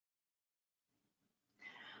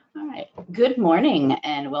All right. Good morning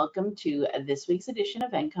and welcome to this week's edition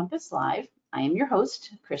of NCompass Live. I am your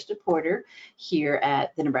host, Krista Porter, here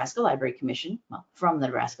at the Nebraska Library Commission, well, from the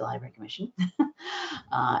Nebraska Library Commission.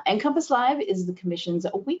 NCompass Live is the Commission's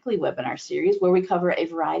weekly webinar series where we cover a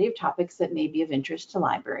variety of topics that may be of interest to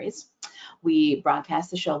libraries. We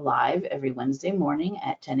broadcast the show live every Wednesday morning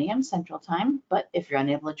at 10 a.m. Central Time, but if you're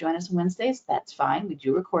unable to join us on Wednesdays, that's fine. We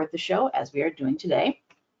do record the show as we are doing today,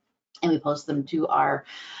 and we post them to our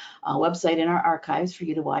website and our archives for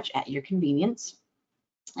you to watch at your convenience.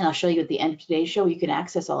 And I'll show you at the end of today's show, you can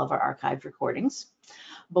access all of our archived recordings.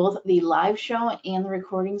 Both the live show and the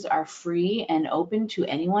recordings are free and open to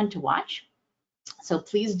anyone to watch. So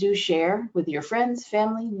please do share with your friends,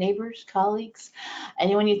 family, neighbors, colleagues,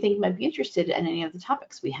 anyone you think might be interested in any of the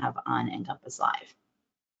topics we have on NCompass Live.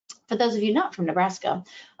 For those of you not from Nebraska,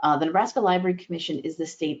 the Nebraska Library Commission is the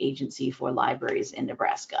state agency for libraries in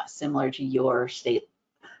Nebraska, similar to your state,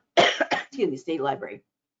 excuse me, state library.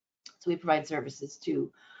 So we provide services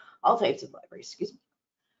to all types of libraries, excuse me.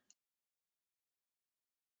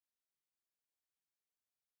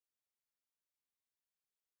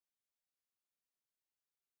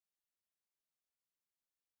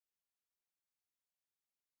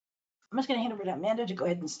 I'm just going to hand over to Amanda to go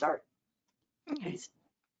ahead and start, please.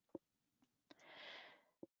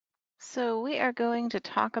 So we are going to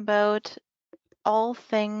talk about all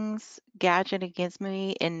things gadget and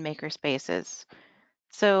gizmo in makerspaces.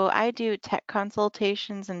 So I do tech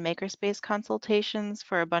consultations and makerspace consultations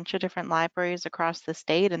for a bunch of different libraries across the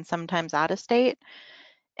state and sometimes out of state.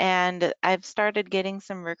 And I've started getting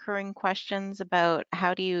some recurring questions about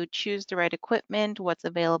how do you choose the right equipment, what's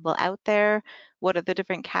available out there, what are the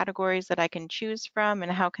different categories that I can choose from,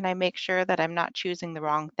 and how can I make sure that I'm not choosing the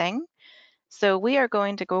wrong thing. So we are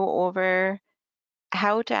going to go over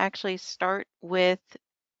how to actually start with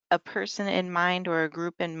a person in mind or a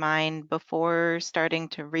group in mind before starting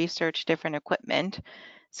to research different equipment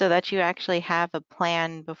so that you actually have a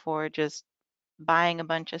plan before just buying a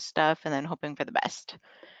bunch of stuff and then hoping for the best.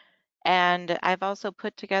 And I've also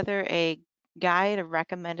put together a guide of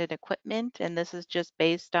recommended equipment, and this is just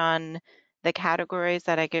based on the categories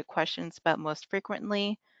that I get questions about most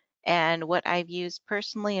frequently and what I've used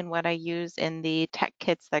personally and what I use in the tech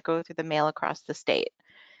kits that go through the mail across the state.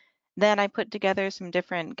 Then I put together some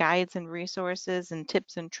different guides and resources and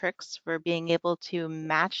tips and tricks for being able to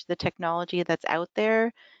match the technology that's out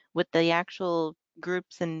there with the actual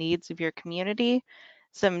groups and needs of your community.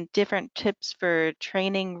 Some different tips for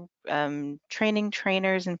training,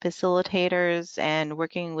 trainers and facilitators and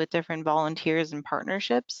working with different volunteers and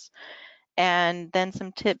partnerships. And then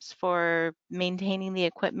some tips for maintaining the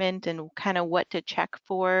equipment and kind of what to check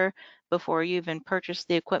for before you even purchase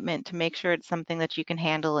the equipment to make sure it's something that you can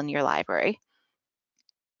handle in your library.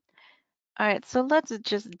 All right, so let's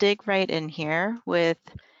just dig right in here with,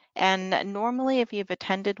 and normally if you've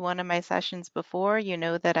attended one of my sessions before, you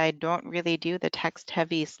know that I don't really do the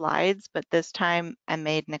text-heavy slides, but this time I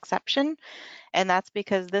made an exception. And that's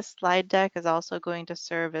because this slide deck is also going to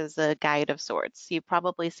serve as a guide of sorts. You've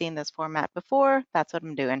probably seen this format before. That's what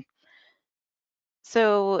I'm doing.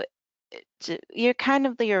 So you're kind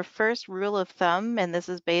of your first rule of thumb, and this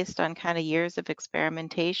is based on kind of years of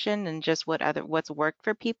experimentation and just what's worked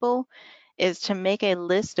for people, is to make a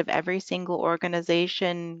list of every single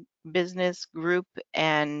organization, business group,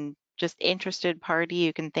 and just interested party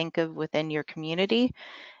you can think of within your community.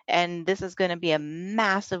 And this is going to be a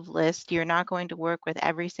massive list. You're not going to work with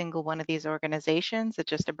every single one of these organizations. It's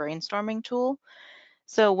just a brainstorming tool.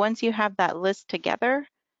 So once you have that list together,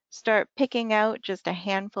 start picking out just a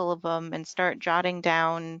handful of them and start jotting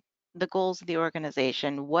down the goals of the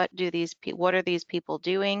organization. What are these people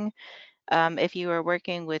doing? If you are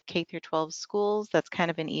working with K through 12 schools, that's kind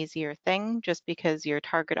of an easier thing just because your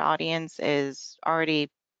target audience is already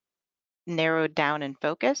narrowed down and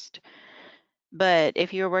focused. But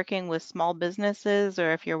if you're working with small businesses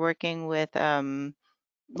or if you're working with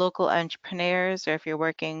local entrepreneurs or if you're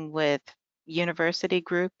working with university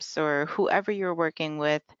groups or whoever you're working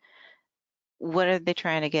with, what are they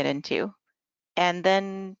trying to get into? And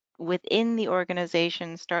then within the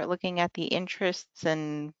organization, start looking at the interests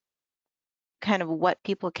and kind of what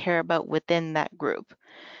people care about within that group.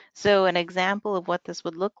 So an example of what this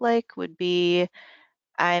would look like would be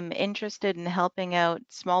I'm interested in helping out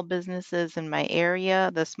small businesses in my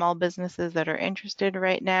area. The small businesses that are interested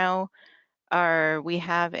right now are we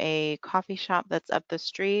have a coffee shop that's up the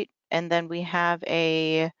street, and then we have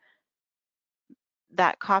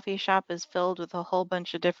that coffee shop is filled with a whole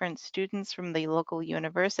bunch of different students from the local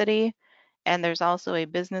university. And there's also a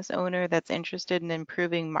business owner that's interested in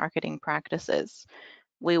improving marketing practices.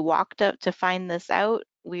 We walked up to find this out.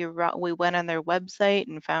 We went on their website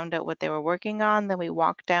and found out what they were working on. Then we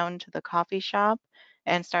walked down to the coffee shop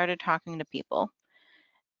and started talking to people.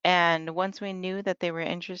 And once we knew that they were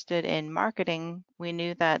interested in marketing, we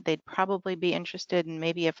knew that they'd probably be interested in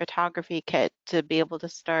maybe a photography kit to be able to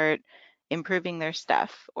start improving their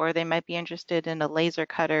stuff, or they might be interested in a laser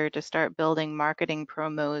cutter to start building marketing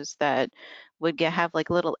promos that would have like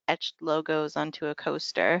little etched logos onto a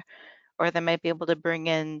coaster, or they might be able to bring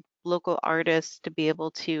in local artists to be able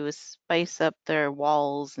to spice up their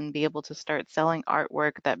walls and be able to start selling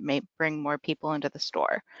artwork that may bring more people into the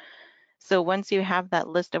store. So once you have that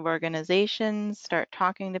list of organizations, start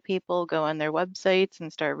talking to people, go on their websites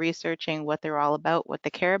and start researching what they're all about, what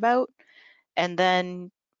they care about. And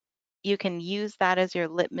then you can use that as your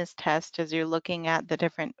litmus test as you're looking at the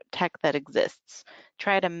different tech that exists.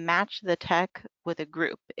 Try to match the tech with a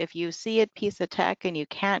group. If you see a piece of tech and you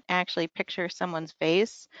can't actually picture someone's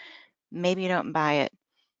face, maybe you don't buy it.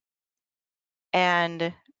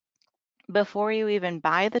 And before you even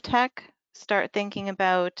buy the tech, start thinking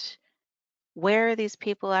about, where are these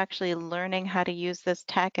people actually learning how to use this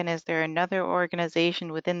tech, and is there another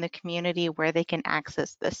organization within the community where they can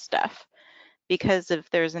access this stuff? Because if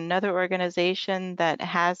there's another organization that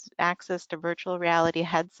has access to virtual reality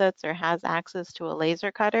headsets or has access to a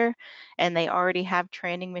laser cutter, and they already have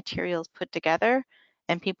training materials put together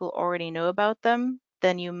and people already know about them,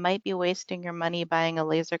 then you might be wasting your money buying a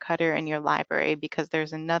laser cutter in your library because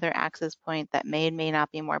there's another access point that may and may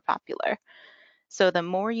not be more popular. So the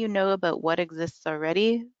more you know about what exists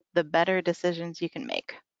already, the better decisions you can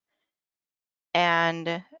make.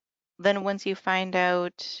 And then once you find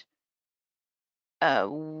out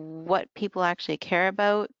what people actually care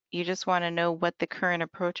about, you just want to know what the current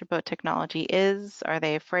approach about technology is. Are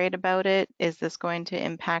they afraid about it? Is this going to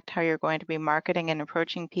impact how you're going to be marketing and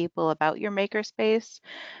approaching people about your makerspace?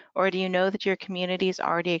 Or do you know that your community is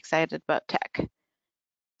already excited about tech?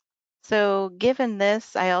 So given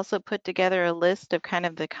this, I also put together a list of kind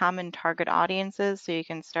of the common target audiences so you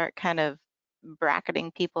can start kind of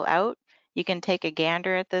bracketing people out. You can take a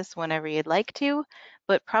gander at this whenever you'd like to,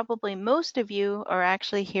 but probably most of you are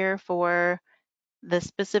actually here for the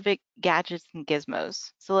specific gadgets and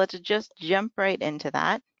gizmos. So let's just jump right into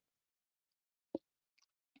that.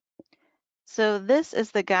 So this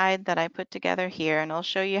is the guide that I put together here, and I'll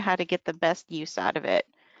show you how to get the best use out of it.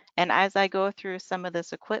 And as I go through some of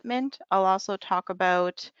this equipment, I'll also talk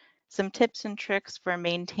about some tips and tricks for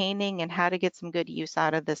maintaining and how to get some good use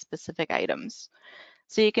out of the specific items.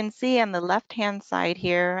 So you can see on the left-hand side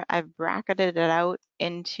here, I've bracketed it out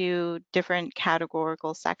into different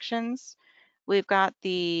categorical sections. We've got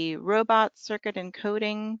the robot circuit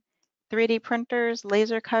encoding, 3D printers,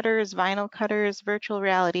 laser cutters, vinyl cutters, virtual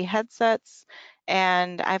reality headsets,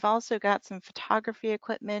 and I've also got some photography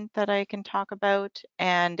equipment that I can talk about,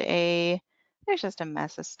 and there's just a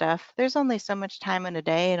mess of stuff. There's only so much time in a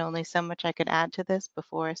day and only so much I could add to this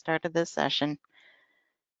before I started this session.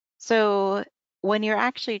 So when you're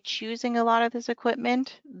actually choosing a lot of this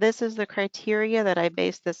equipment, this is the criteria that I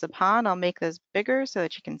base this upon. I'll make this bigger so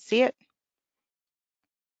that you can see it.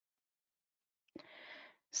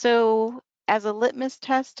 So as a litmus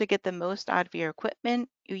test to get the most out of your equipment,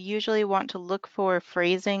 you usually want to look for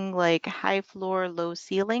phrasing like high floor, low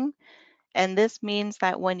ceiling. And this means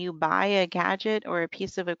that when you buy a gadget or a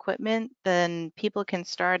piece of equipment, then people can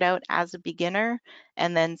start out as a beginner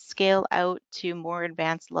and then scale out to more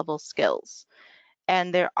advanced level skills.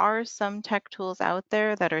 And there are some tech tools out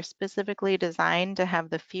there that are specifically designed to have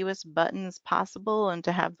the fewest buttons possible and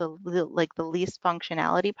to have the least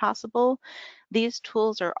functionality possible. These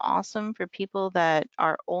tools are awesome for people that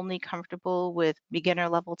are only comfortable with beginner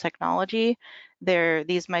level technology.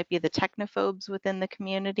 These might be the technophobes within the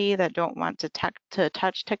community that don't want to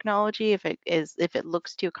touch technology if it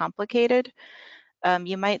looks too complicated.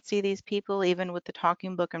 You might see these people even with the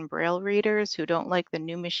talking book and braille readers who don't like the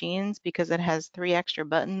new machines because it has 3 extra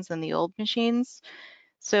buttons than the old machines.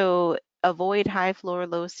 So avoid high floor,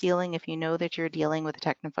 low ceiling if you know that you're dealing with a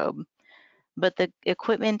technophobe. But the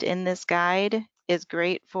equipment in this guide is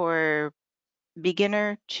great for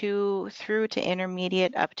beginner through to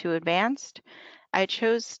intermediate up to advanced. I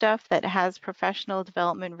chose stuff that has professional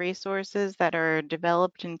development resources that are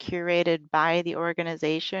developed and curated by the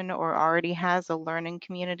organization or already has a learning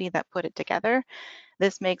community that put it together.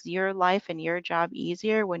 This makes your life and your job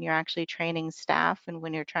easier when you're actually training staff and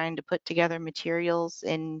when you're trying to put together materials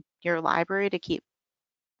in your library to keep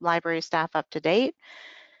library staff up to date.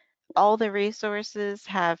 All the resources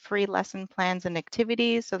have free lesson plans and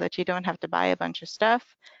activities so that you don't have to buy a bunch of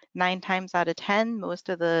stuff. 9 times out of 10, most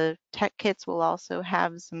of the tech kits will also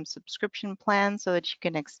have some subscription plans so that you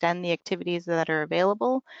can extend the activities that are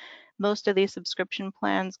available. Most of these subscription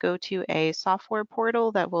plans go to a software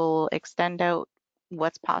portal that will extend out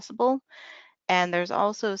what's possible. And there's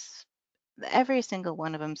also every single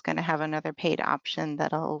one of them is going to have another paid option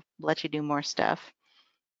that'll let you do more stuff.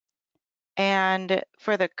 And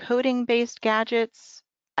for the coding-based gadgets,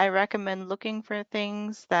 I recommend looking for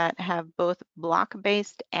things that have both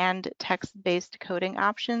block-based and text-based coding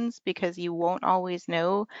options because you won't always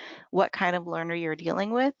know what kind of learner you're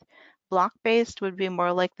dealing with. Block-based would be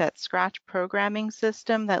more like that Scratch programming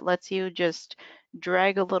system that lets you just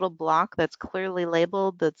drag a little block that's clearly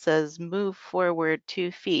labeled that says move forward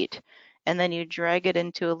 2 feet, and then you drag it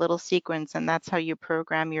into a little sequence, and that's how you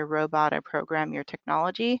program your robot or program your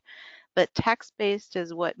technology. But text-based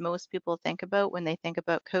is what most people think about when they think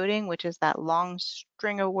about coding, which is that long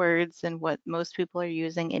string of words and what most people are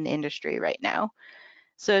using in industry right now.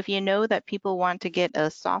 So if you know that people want to get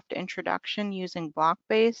a soft introduction using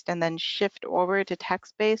block-based and then shift over to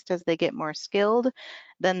text-based as they get more skilled,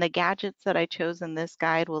 then the gadgets that I chose in this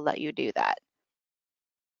guide will let you do that.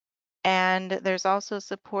 And there's also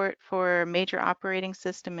support for major operating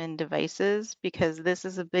system and devices because this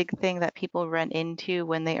is a big thing that people run into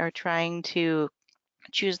when they are trying to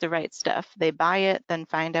choose the right stuff. They buy it, then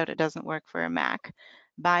find out it doesn't work for a Mac.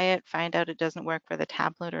 Buy it, find out it doesn't work for the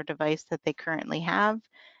tablet or device that they currently have.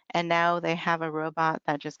 And now they have a robot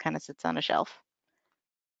that just kind of sits on a shelf.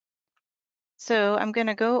 So I'm going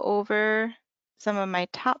to go over some of my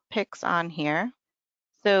top picks on here.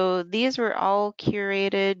 So these were all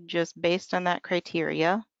curated just based on that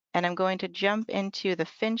criteria. And I'm going to jump into the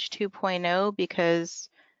Finch 2.0 because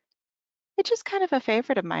it's just kind of a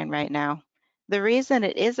favorite of mine right now. The reason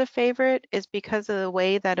it is a favorite is because of the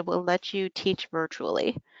way that it will let you teach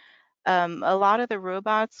virtually. A lot of the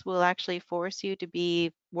robots will actually force you to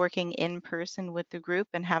be working in person with the group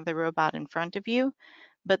and have the robot in front of you.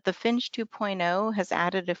 But the Finch 2.0 has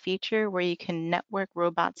added a feature where you can network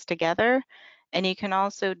robots together and you can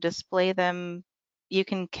also display them. You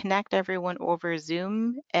can connect everyone over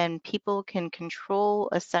Zoom and people can control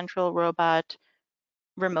a central robot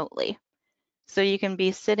remotely. So you can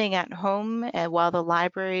be sitting at home while while the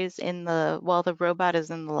robot is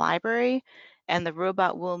in the library, and the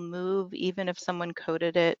robot will move even if someone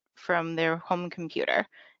coded it from their home computer,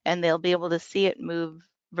 and they'll be able to see it move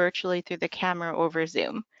virtually through the camera over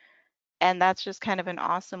Zoom. And that's just kind of an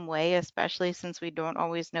awesome way, especially since we don't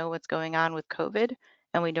always know what's going on with COVID,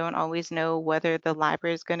 and we don't always know whether the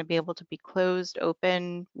library is going to be able to be closed,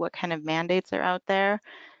 open, what kind of mandates are out there.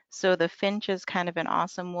 So the Finch is kind of an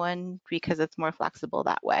awesome one because it's more flexible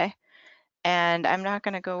that way. And I'm not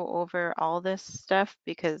going to go over all this stuff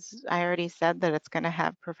because I already said that it's going to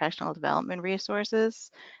have professional development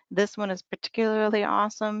resources. This one is particularly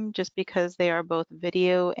awesome just because they are both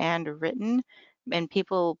video and written, and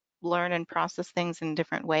people learn and process things in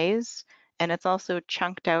different ways. And it's also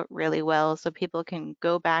chunked out really well so people can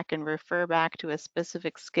go back and refer back to a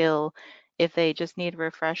specific skill if they just need a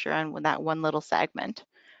refresher on that one little segment.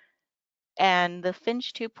 And the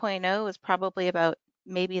Finch 2.0 is probably about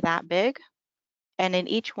maybe that big. And in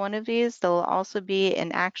each one of these, there'll also be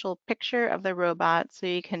an actual picture of the robot so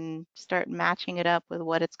you can start matching it up with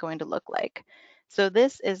what it's going to look like. So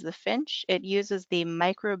this is the Finch. It uses the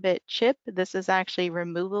microbit chip. This is actually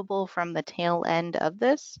removable from the tail end of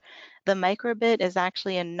this. The microbit is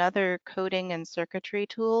actually another coding and circuitry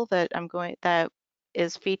tool that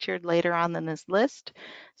is featured later on in this list.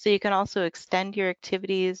 So you can also extend your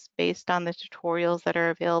activities based on the tutorials that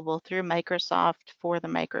are available through Microsoft for the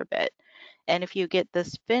microbit. And if you get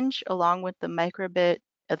this Finch along with the microbit,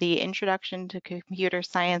 the Introduction to Computer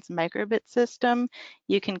Science microbit system,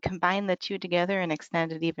 you can combine the two together and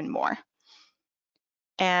extend it even more.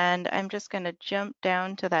 And I'm just going to jump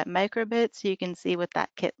down to that microbit so you can see what that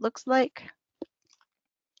kit looks like.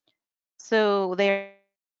 So they're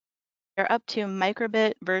up to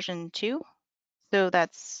microbit version 2.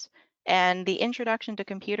 And the Introduction to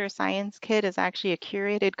Computer Science kit is actually a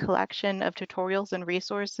curated collection of tutorials and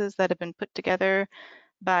resources that have been put together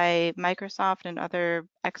by Microsoft and other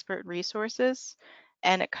expert resources.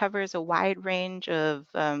 And it covers a wide range of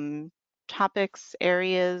topics,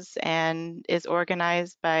 areas, and is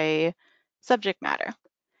organized by subject matter.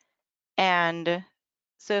 And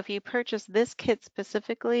so if you purchase this kit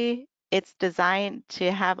specifically, it's designed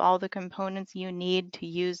to have all the components you need to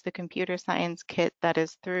use the computer science kit that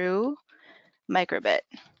is through Microbit.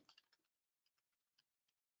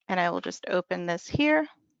 And I will just open this here.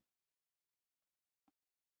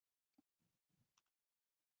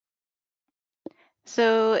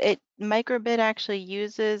 So Microbit actually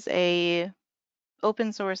uses a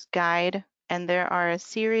open source guide, and there are a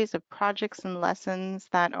series of projects and lessons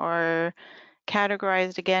that are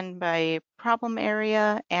categorized again by problem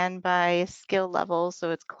area and by skill level.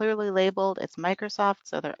 So it's clearly labeled, it's Microsoft,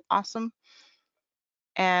 so they're awesome.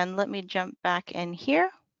 And let me jump back in here.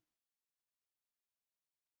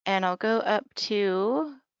 And I'll go up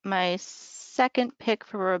to my second pick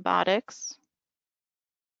for robotics,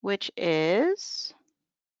 which is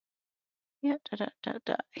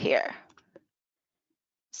here.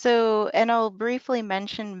 So, and I'll briefly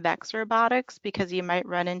mention Vex Robotics because you might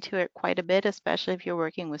run into it quite a bit, especially if you're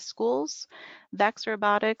working with schools. Vex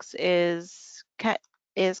Robotics is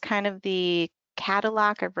kind of the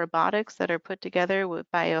Cadillac of robotics that are put together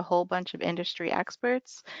by a whole bunch of industry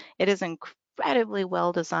experts. It is incredibly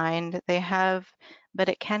well designed. But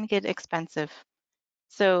it can get expensive.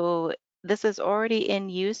 So this is already in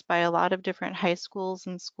use by a lot of different high schools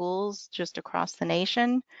and schools just across the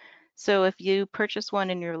nation. So if you purchase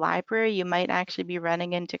one in your library, you might actually be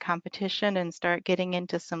running into competition and start getting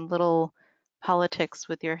into some little politics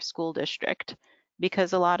with your school district.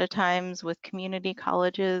 Because a lot of times with community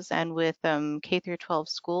colleges and with K through 12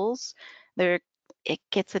 schools, it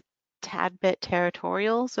gets a tad bit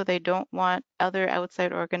territorial, so they don't want other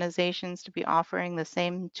outside organizations to be offering the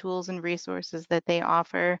same tools and resources that they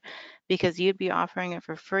offer because you'd be offering it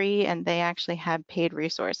for free and they actually have paid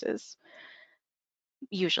resources,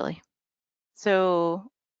 usually. So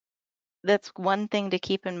that's one thing to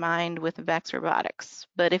keep in mind with Vex Robotics.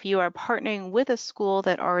 But if you are partnering with a school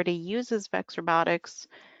that already uses Vex Robotics,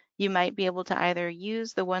 you might be able to either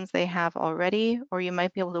use the ones they have already, or you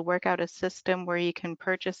might be able to work out a system where you can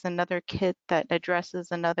purchase another kit that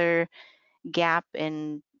addresses another gap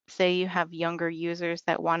in, say you have younger users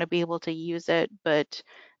that want to be able to use it, but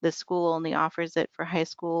the school only offers it for high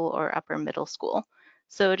school or upper middle school.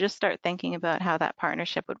 So just start thinking about how that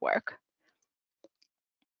partnership would work.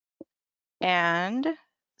 And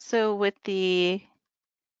so with the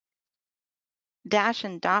dash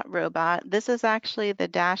and dot robot, this is actually the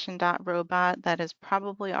dash and dot robot that is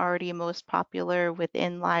probably already most popular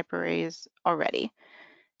within libraries already.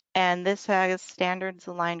 And this has standards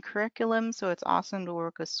aligned curriculum, so it's awesome to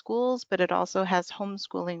work with schools, but it also has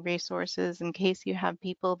homeschooling resources in case you have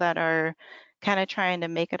people that are kind of trying to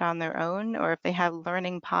make it on their own, or if they have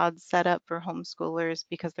learning pods set up for homeschoolers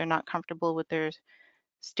because they're not comfortable with their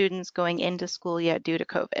students going into school yet due to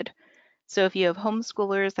COVID. So if you have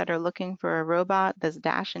homeschoolers that are looking for a robot, this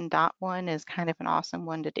dash and dot one is kind of an awesome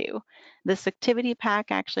one to do. This activity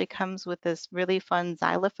pack actually comes with this really fun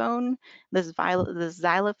xylophone. This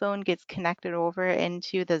xylophone gets connected over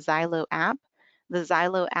into the Xylo app. The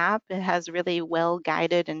Xylo app, it has really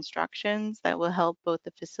well-guided instructions that will help both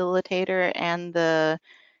the facilitator and the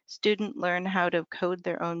student learn how to code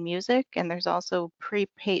their own music. And there's also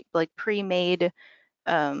pre-made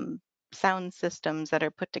um, sound systems that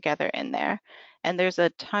are put together in there. And there's a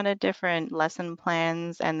ton of different lesson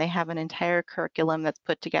plans, and they have an entire curriculum that's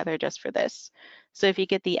put together just for this. So if you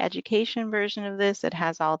get the education version of this, it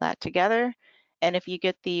has all that together. And if you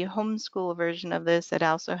get the homeschool version of this, it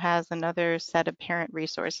also has another set of parent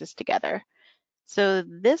resources together. So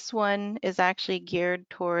this one is actually geared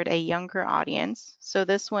toward a younger audience. So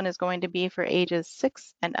this one is going to be for ages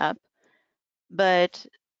 6 and up. But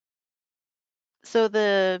so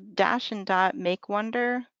the Dash and Dot Make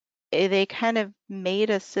Wonder, they kind of made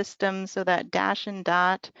a system so that Dash and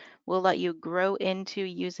Dot will let you grow into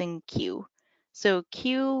using Q. So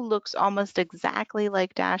Q looks almost exactly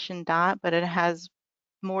like Dash and Dot, but it has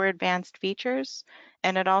more advanced features,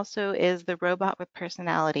 and it also is the robot with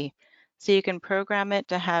personality. So you can program it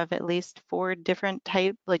to have at least 4 different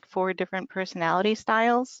personality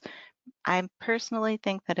styles. I personally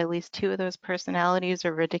think that at least 2 of those personalities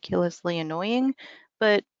are ridiculously annoying,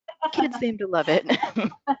 but kids seem to love it.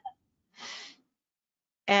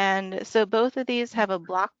 And so both of these have a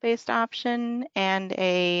block-based option and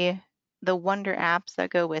the Wonder apps that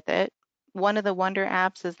go with it. One of the Wonder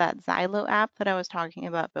apps is that Xylo app that I was talking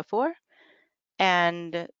about before.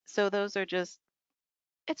 And so those are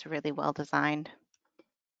it's really well designed.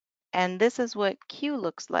 And this is what Q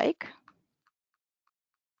looks like.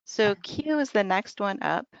 So Q is the next one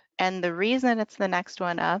up, and the reason it's the next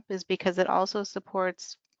one up is because it also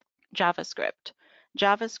supports JavaScript.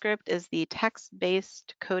 JavaScript is the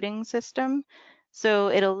text-based coding system, so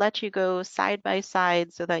it'll let you go side by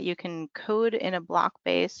side so that you can code in a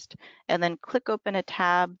block-based and then click open a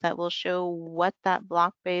tab that will show what that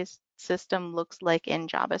block-based system looks like in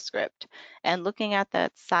JavaScript. And looking at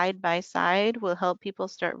that side by side will help people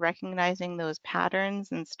start recognizing those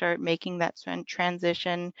patterns and start making that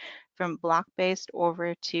transition from block-based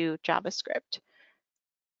over to JavaScript.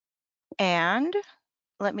 And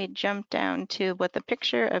let me jump down to what the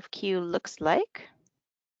picture of Q looks like.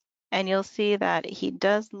 And you'll see that he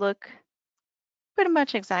does look pretty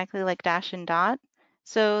much exactly like Dash and Dot.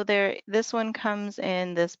 So this one comes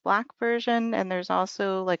in this black version, and there's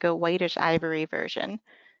also like a whitish ivory version.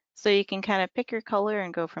 So you can kind of pick your color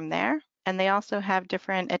and go from there. And they also have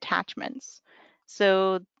different attachments.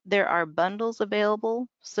 So there are bundles available.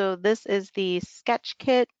 So this is the sketch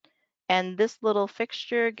kit, and this little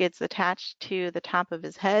fixture gets attached to the top of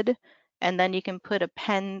his head. And then you can put a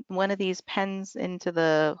pen, one of these pens into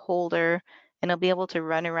the holder, and he'll be able to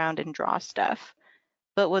run around and draw stuff.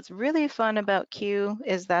 But what's really fun about Q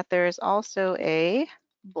is that there's also a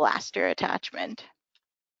blaster attachment.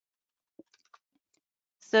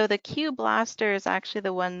 So the Q blaster is actually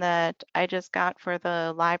the one that I just got for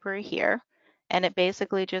the library here. And it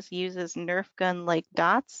basically just uses Nerf gun-like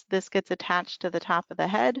dots. This gets attached to the top of the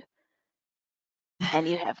head, and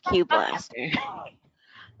you have Q blaster.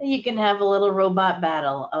 You can have a little robot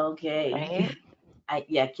battle. Okay. Right?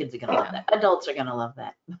 Yeah, kids are gonna love that. Adults are gonna love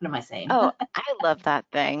that. What am I saying? Oh, I love that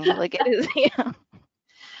thing. Like it is, yeah.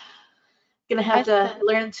 Gonna have to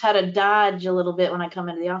learn how to dodge a little bit when I come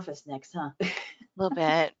into the office next, huh? A little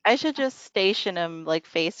bit. I should just station him like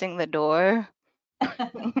facing the door.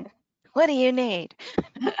 What do you need?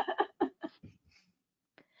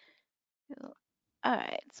 All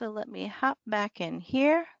right, so let me hop back in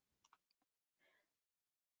here.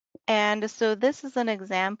 And so this is an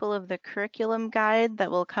example of the curriculum guide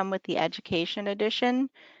that will come with the education edition.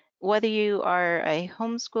 Whether you are a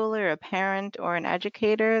homeschooler, a parent, or an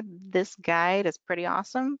educator, this guide is pretty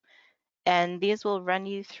awesome. And these will run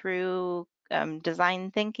you through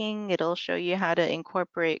design thinking. It'll show you how to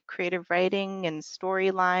incorporate creative writing and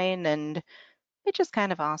storyline, and it's just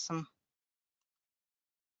kind of awesome.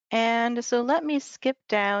 And so let me skip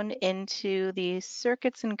down into the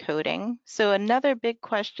circuits and coding. So another big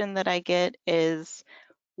question that I get is,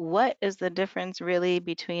 what is the difference really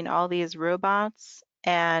between all these robots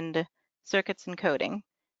and circuits and coding?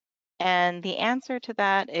 And the answer to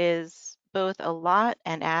that is both a lot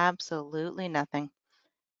and absolutely nothing.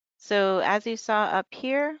 So as you saw up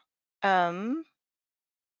here,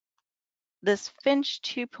 this Finch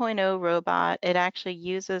 2.0 robot, it actually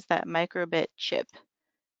uses that microbit chip.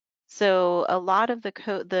 So a lot of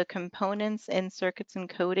the components in circuits and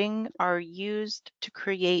coding are used to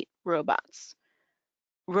create robots.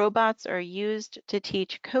 Robots are used to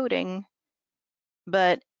teach coding,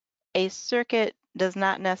 but a circuit does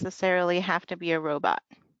not necessarily have to be a robot.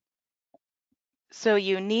 So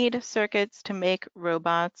you need circuits to make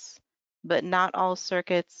robots, but not all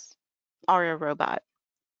circuits are a robot.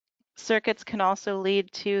 Circuits can also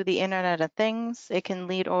lead to the Internet of Things. It can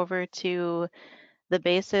lead over to the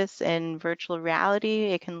basis in virtual reality.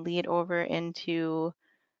 It can lead over into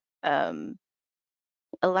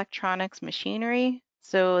electronics machinery.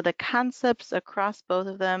 So the concepts across both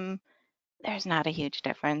of them, there's not a huge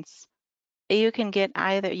difference. You can get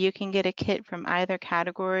a kit from either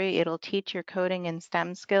category. It'll teach your coding and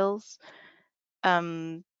STEM skills.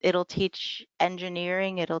 It'll teach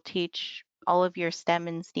engineering. It'll teach all of your STEM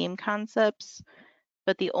and STEAM concepts.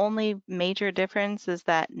 But the only major difference is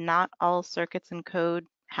that not all circuits and code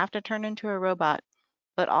have to turn into a robot,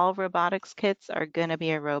 but all robotics kits are going to be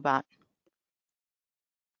a robot.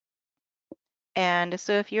 And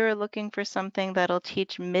so if you're looking for something that'll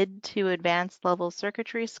teach mid to advanced level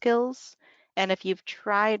circuitry skills, and if you've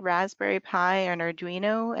tried Raspberry Pi and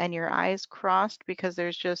Arduino and your eyes crossed because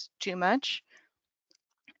there's just too much,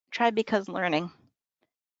 try Because Learning.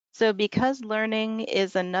 So Because Learning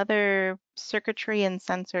is another circuitry and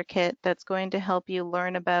sensor kit that's going to help you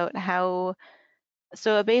learn about how,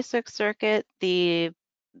 so a basic circuit, the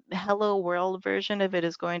Hello World version of it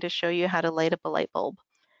is going to show you how to light up a light bulb.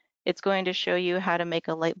 It's going to show you how to make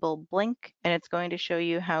a light bulb blink, and it's going to show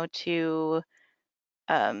you how to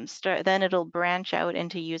then it'll branch out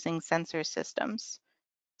into using sensor systems.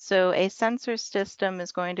 So a sensor system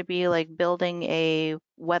is going to be like building a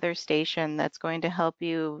weather station that's going to help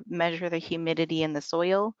you measure the humidity in the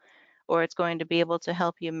soil, or it's going to be able to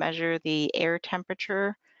help you measure the air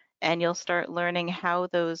temperature, and you'll start learning how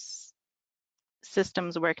those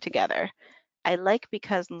systems work together. I like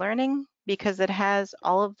Because Learning because it has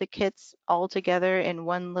all of the kits all together in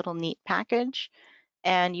one little neat package,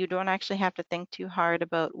 and you don't actually have to think too hard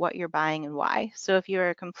about what you're buying and why. So if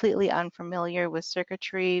you're completely unfamiliar with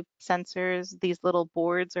circuitry, sensors, these little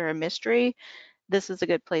boards are a mystery, this is a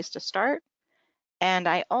good place to start. And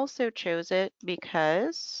I also chose it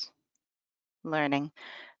because learning.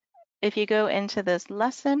 If you go into this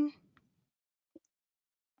lesson,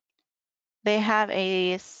 they have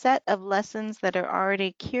a set of lessons that are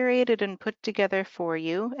already curated and put together for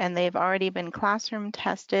you, and they've already been classroom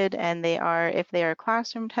tested, and if they are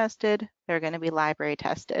classroom tested, they're going to be library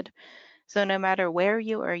tested. So no matter where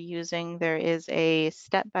you are using, there is a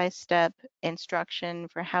step-by-step instruction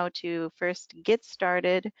for how to first get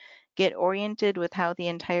started, get oriented with how the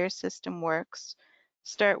entire system works,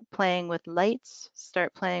 start playing with lights,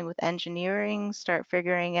 start playing with engineering, start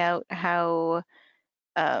figuring out how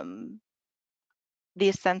um,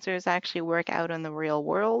 these sensors actually work out in the real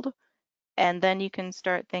world. And then you can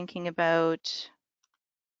start thinking about,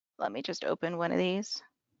 let me just open one of these.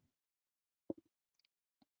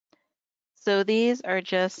 So these are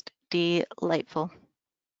just delightful.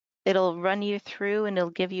 It'll run you through and it'll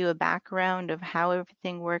give you a background of how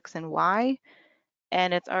everything works and why.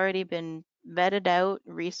 And it's already been vetted out,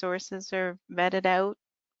 resources are vetted out,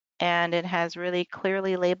 and it has really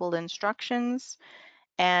clearly labeled instructions.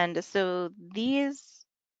 And so these,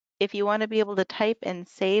 if you want to be able to type and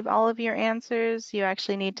save all of your answers, you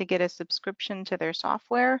actually need to get a subscription to their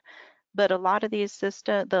software. But a lot of these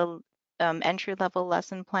entry-level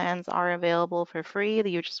lesson plans are available for free.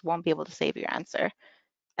 You just won't be able to save your answer.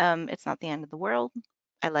 It's not the end of the world.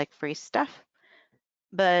 I like free stuff.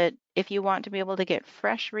 But if you want to be able to get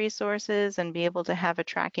fresh resources and be able to have a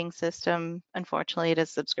tracking system, unfortunately, it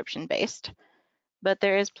is subscription based. But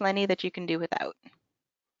there is plenty that you can do without.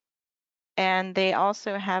 And they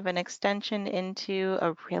also have an extension into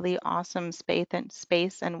a really awesome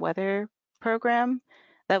space and weather program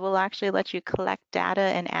that will actually let you collect data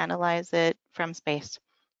and analyze it from space,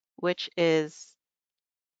 which is,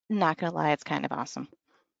 not gonna lie, it's kind of awesome,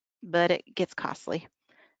 but it gets costly.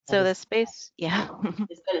 That So is, the space, yeah,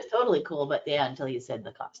 it's totally cool, but yeah, until you said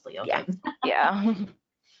the costly. yeah, Okay. yeah.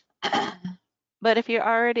 But if you're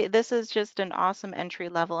already, this is just an awesome entry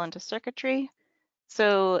level into circuitry.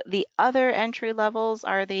 So the other entry levels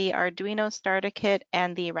are the Arduino Starter Kit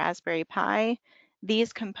and the Raspberry Pi.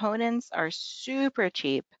 These components are super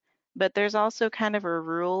cheap, but there's also kind of a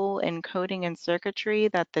rule in coding and circuitry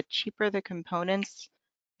that the cheaper the components,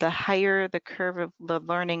 the higher the curve of the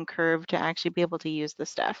learning curve to actually be able to use the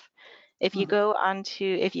stuff. If you go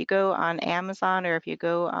on Amazon or if you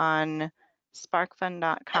go on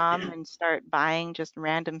sparkfun.com and start buying just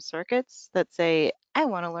random circuits that say, I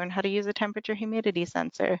want to learn how to use a temperature humidity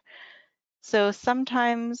sensor. So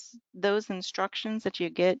sometimes those instructions that you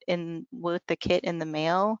get in with the kit in the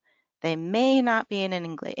mail, they may not be in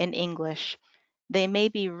English. They may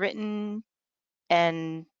be written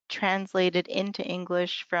and translated into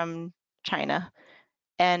English from China,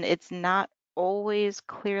 and it's not always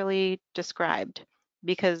clearly described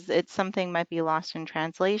because it's something might be lost in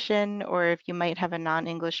translation, or if you might have a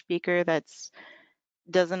non-English speaker that's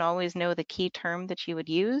doesn't always know the key term that you would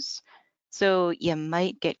use, so you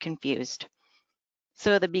might get confused.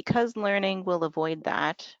 So the because learning will avoid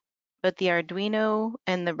that, but the Arduino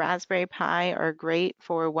and the Raspberry Pi are great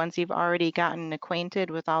for once you've already gotten acquainted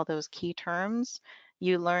with all those key terms,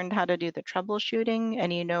 you learned how to do the troubleshooting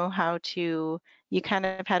and you know how to, you kind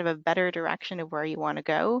of have a better direction of where you want to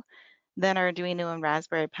go, then Arduino and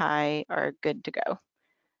Raspberry Pi are good to go.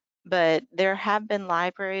 But there have been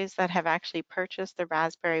libraries that have actually purchased the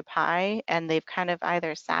Raspberry Pi and they've kind of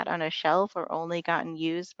either sat on a shelf or only gotten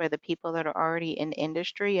used by the people that are already in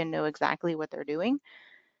industry and know exactly what they're doing.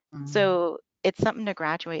 So it's something to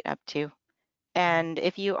graduate up to. And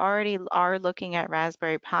if you already are looking at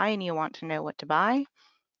Raspberry Pi and you want to know what to buy,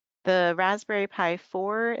 the Raspberry Pi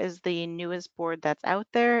 4 is the newest board that's out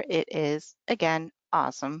there. It is, again,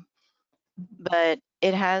 awesome, but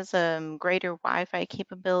it has greater Wi-Fi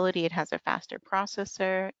capability. It has a faster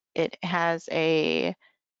processor.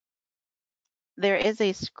 There is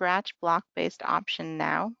a Scratch block-based option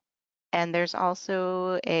now, and there's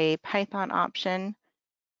also a Python option.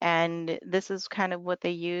 And this is kind of what they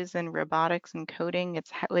use in robotics and coding.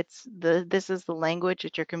 This is the language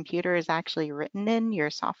that your computer is actually written in, your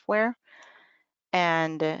software.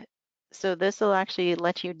 And so this will actually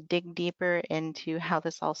let you dig deeper into how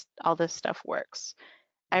all this stuff works.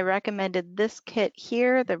 I recommended this kit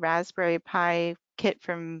here, the Raspberry Pi kit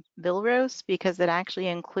from Vilros, because it actually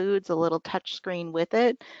includes a little touch screen with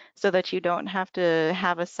it so that you don't have to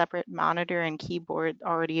have a separate monitor and keyboard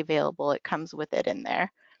already available. It comes with it in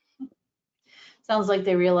there. Sounds like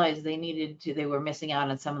they realized they were missing out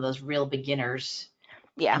on some of those real beginners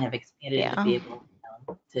Yeah, and have expanded it to yeah, be able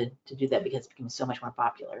to do that because it became so much more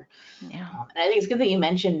popular. yeah. And I think it's good that you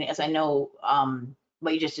mentioned, as I know,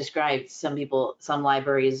 what you just described, some people, some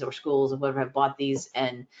libraries or schools or whatever have bought these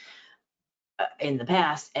and in the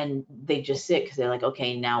past, and they just sit because they're like,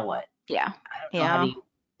 okay, now what? Yeah. I don't know how to Yeah. use it.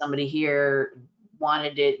 Somebody here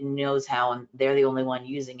wanted it and knows how, and they're the only one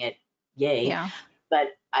using it. Yay. Yeah. But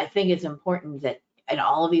I think it's important that in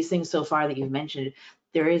all of these things so far that you've mentioned,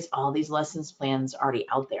 there is all these lessons plans already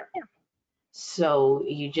out there. Yeah. So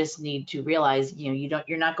you just need to realize,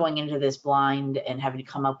 you're not going into this blind and having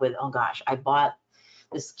to come up with, oh gosh, I bought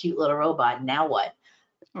this cute little robot. Now what?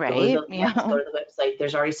 Go to Right. the links, Yeah. go to the website.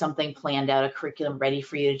 There's already something planned out, a curriculum ready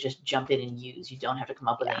for you to just jump in and use. You don't have to come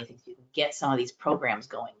up with Yeah. anything. You can get some of these programs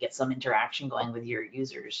going, get some interaction going with your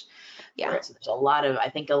users for Yeah. it. So there's I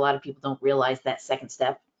think a lot of people don't realize that second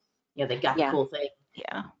step. They got the Yeah. cool thing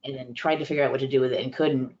Yeah. and then tried to figure out what to do with it and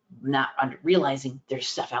couldn't, not realizing there's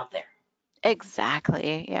stuff out there.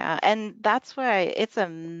 Exactly. Yeah. And that's why it's a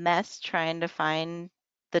mess trying to find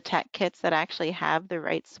the tech kits that actually have the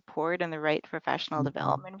right support and the right professional Mhm.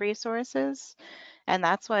 development resources. And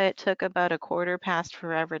that's why it took about a quarter past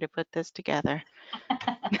forever to put this together.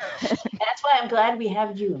 That's why I'm glad we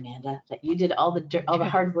have you, Amanda, that you did all the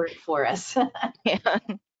hard work for us. Yeah.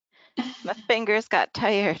 My fingers got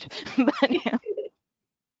tired. But yeah.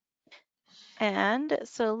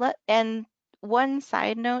 And one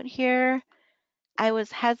side note here, I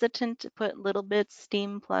was hesitant to put Little Bits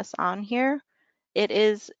Steam Plus on here. It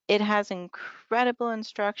has incredible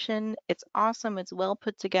instruction. It's awesome. It's well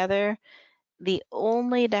put together. The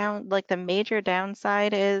only like the major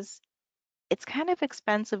downside is it's kind of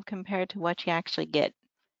expensive compared to what you actually get.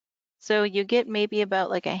 So you get maybe about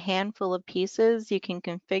like a handful of pieces. You can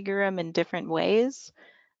configure them in different ways.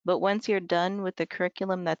 But once you're done with the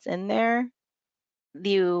curriculum that's in there,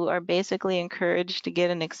 you are basically encouraged to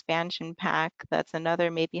get an expansion pack that's another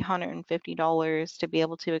maybe $150 to be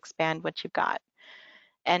able to expand what you've got.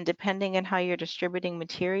 And depending on how you're distributing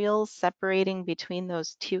materials, separating between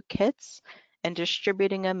those two kits and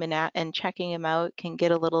distributing them and checking them out can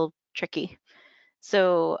get a little tricky.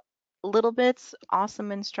 So Little Bits,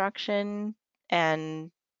 awesome instruction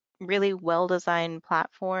and really well-designed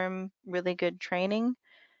platform, really good training,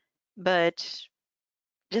 but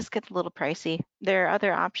just gets a little pricey. There are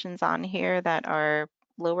other options on here that are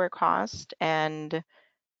lower cost and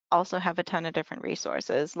also have a ton of different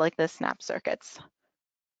resources, like the Snap Circuits.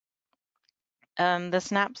 The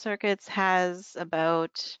Snap Circuits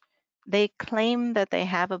they claim that they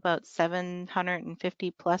have about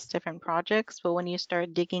 750 plus different projects, but when you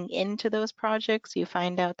start digging into those projects, you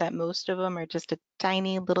find out that most of them are just a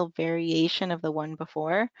tiny little variation of the one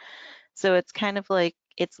before. So it's kind of like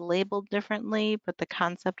it's labeled differently, but the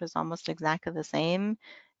concept is almost exactly the same.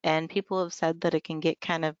 And people have said that it can get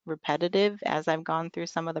kind of repetitive as I've gone through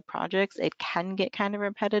some of the projects. It can get kind of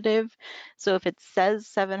repetitive. So if it says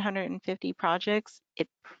 750 projects, it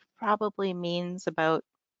probably means about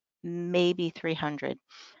maybe 300.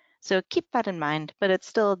 So keep that in mind, but it's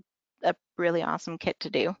still a really awesome kit to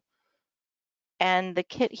do. And the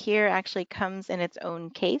kit here actually comes in its own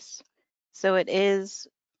case. So it is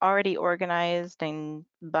already organized and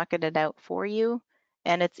bucketed out for you.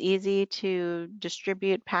 And it's easy to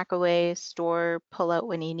distribute, pack away, store, pull out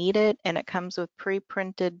when you need it. And it comes with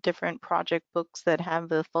pre-printed different project books that have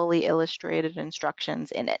the fully illustrated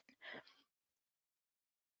instructions in it.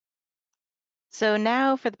 So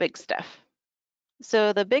now for the big stuff.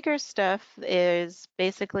 So the bigger stuff is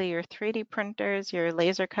basically your 3D printers, your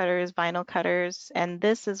laser cutters, vinyl cutters, and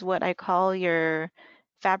this is what I call your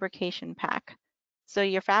fabrication pack. So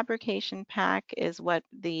your fabrication pack is what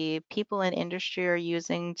the people in industry are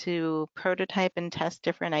using to prototype and test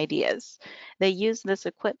different ideas. They use this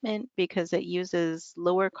equipment because it uses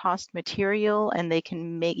lower cost material and they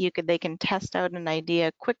can test out an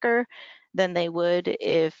idea quicker than they would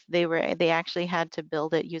if they actually had to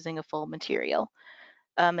build it using a full material.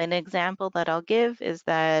 An example that I'll give is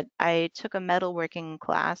that I took a metalworking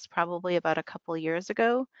class probably about a couple years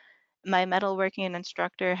ago. My metalworking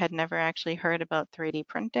instructor had never actually heard about 3D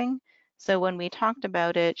printing. So when we talked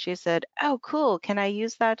about it, she said, "Oh, cool. Can I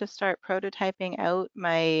use that to start prototyping out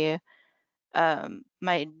um,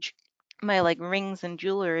 my j- my like rings and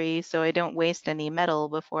jewelry so I don't waste any metal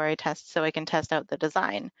before so I can test out the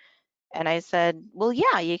design?" And I said, well,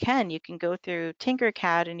 yeah, you can. You can go through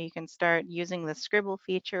Tinkercad and you can start using the scribble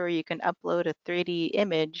feature, or you can upload a 3D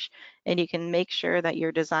image and you can make sure that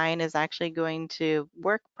your design is actually going to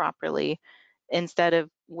work properly instead of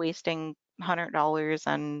wasting $100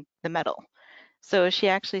 on the metal. So she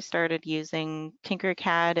actually started using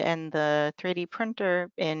Tinkercad and the 3D printer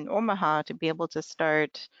in Omaha to be able to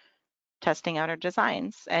start testing out her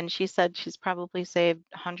designs. And she said she's probably saved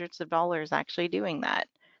hundreds of dollars actually doing that.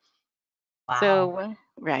 Wow. So,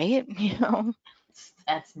 right,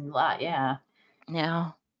 That's a lot, yeah.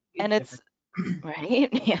 yeah, and Huge it's difference. right,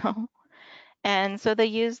 And so they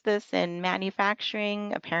use this in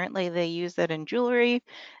manufacturing. Apparently, they use it in jewelry.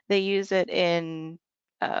 They use it in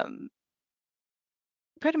um,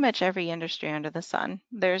 pretty much every industry under the sun.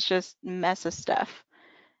 There's just mess of stuff.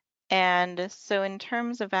 And so in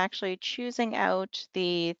terms of actually choosing out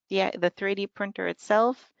the 3D printer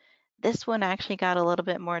itself, this one actually got a little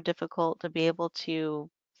bit more difficult to be able to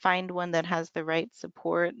find one that has the right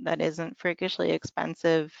support, that isn't freakishly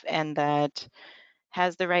expensive, and that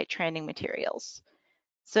has the right training materials.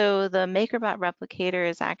 So the MakerBot replicator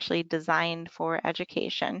is actually designed for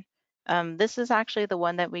education. This is actually the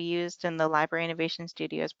one that we used in the Library Innovation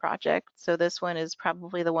Studios project. So this one is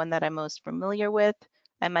probably the one that I'm most familiar with.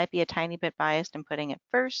 I might be a tiny bit biased in putting it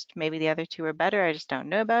first. Maybe the other two are better. I just don't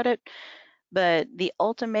know about it. But the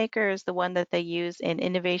Ultimaker is the one that they use in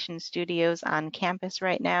Innovation Studios on campus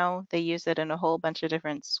right now. They use it in a whole bunch of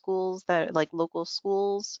different schools, that like local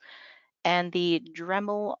schools. And the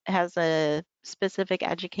Dremel has a specific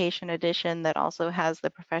education edition that also has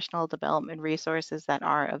the professional development resources that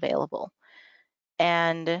are available.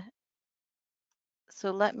 And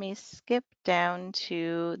so let me skip down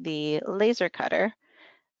to the laser cutter.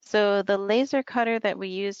 So the laser cutter that we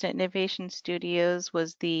used at Innovation Studios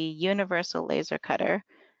was the universal laser cutter,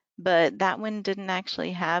 but that one didn't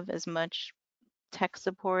actually have as much tech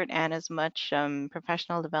support and as much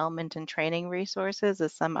professional development and training resources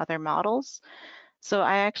as some other models. So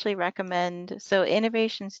I actually recommend, so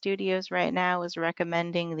Innovation Studios right now is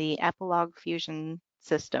recommending the Epilogue Fusion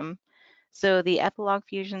system. So the Epilogue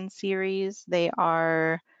Fusion series, they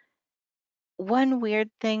are one weird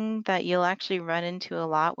thing that you'll actually run into a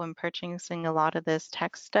lot when purchasing a lot of this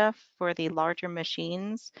tech stuff for the larger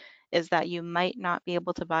machines is that you might not be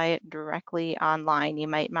able to buy it directly online. You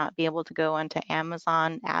might not be able to go onto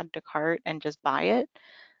Amazon, add to cart, and just buy it.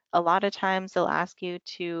 A lot of times they'll ask you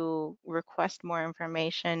to request more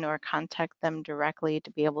information or contact them directly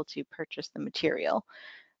to be able to purchase the material.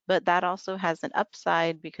 But that also has an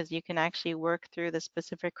upside because you can actually work through the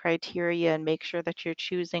specific criteria and make sure that you're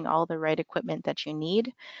choosing all the right equipment that you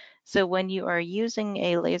need. So when you are using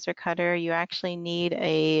a laser cutter, you actually need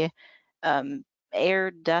a um,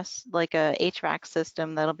 air dust, like a HVAC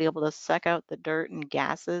system that'll be able to suck out the dirt and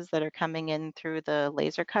gases that are coming in through the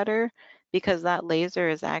laser cutter, because that laser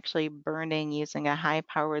is actually burning using a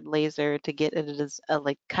high-powered laser to get it as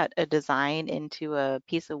like cut a design into a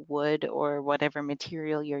piece of wood or whatever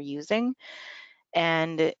material you're using.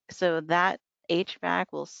 And so that HVAC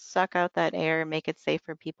will suck out that air, make it safe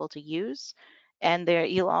for people to use. And there,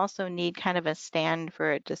 you'll also need kind of a stand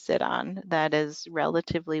for it to sit on that is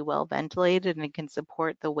relatively well ventilated and it can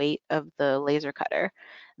support the weight of the laser cutter.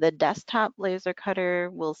 The desktop laser cutter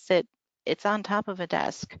will sit, it's on top of a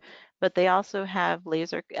desk, but they also have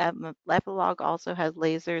Epilogue also has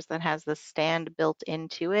lasers that has the stand built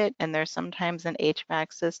into it, and there's sometimes an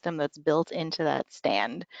HVAC system that's built into that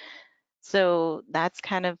stand. So that's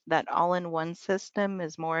kind of that all-in-one system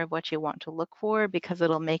is more of what you want to look for because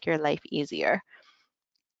it'll make your life easier.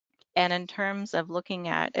 And in terms of looking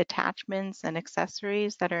at attachments and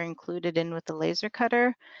accessories that are included in with the laser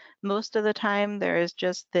cutter, most of the time there is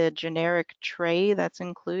just the generic tray that's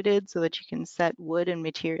included so that you can set wood and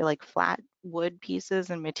material, like flat wood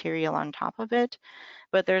pieces and material on top of it.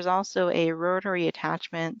 But there's also a rotary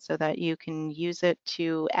attachment so that you can use it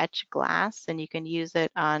to etch glass and you can use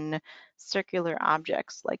it on circular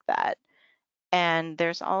objects like that. And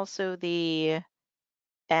there's also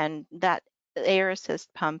and that air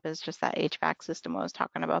assist pump is just that HVAC system I was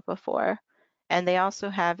talking about before. And they also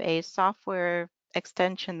have a software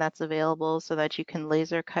extension that's available so that you can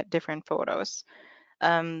laser cut different photos.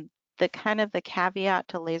 Um, the kind of the caveat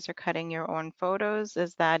to laser cutting your own photos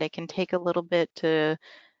is that it can take a little bit to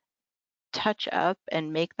touch up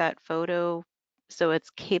and make that photo so it's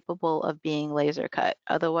capable of being laser cut.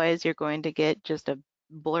 Otherwise, you're going to get just a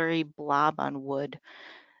blurry blob on wood.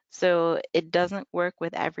 So it doesn't work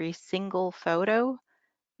with every single photo,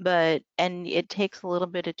 and it takes a little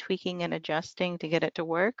bit of tweaking and adjusting to get it to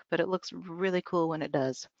work, but it looks really cool when it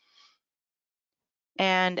does.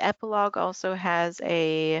 And Epilogue also has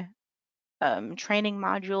a training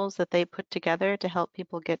modules that they put together to help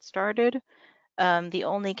people get started. The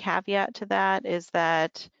only caveat to that is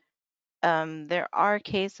that there are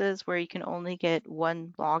cases where you can only get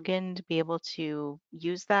one login to be able to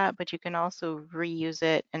use that, but you can also reuse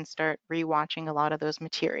it and start rewatching a lot of those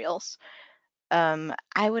materials.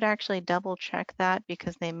 I would actually double check that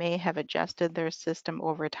because they may have adjusted their system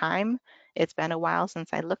over time. It's been a while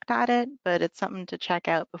since I looked at it, but it's something to check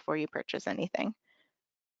out before you purchase anything.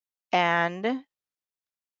 And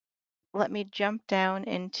let me jump down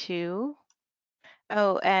into,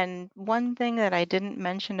 oh, and one thing that I didn't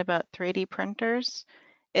mention about 3D printers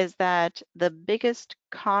is that the biggest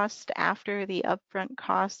cost after the upfront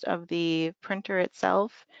cost of the printer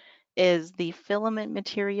itself is the filament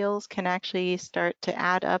materials can actually start to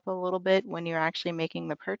add up a little bit when you're actually making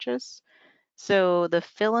the purchase. So the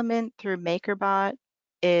filament through MakerBot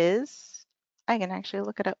is, I can actually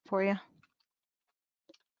look it up for you.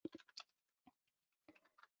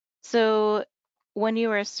 So when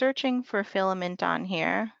you are searching for filament on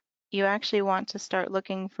here, you actually want to start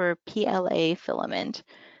looking for PLA filament.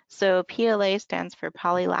 So PLA stands for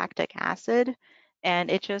polylactic acid, and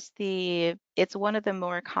it's one of the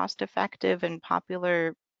more cost-effective and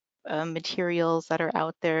popular materials that are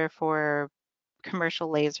out there for commercial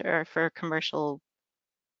laser, for commercial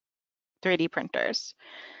 3D printers.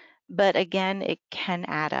 But again, it can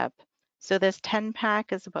add up. So this 10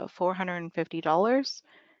 pack is about $450.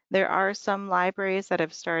 There are some libraries that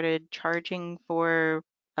have started charging for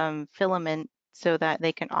filament so that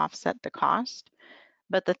they can offset the cost.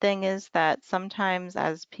 But the thing is that sometimes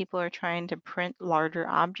as people are trying to print larger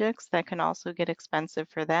objects, that can also get expensive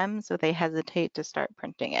for them, so they hesitate to start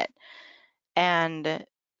printing it. And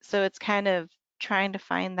so it's kind of trying to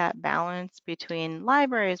find that balance between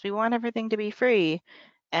libraries, we want everything to be free,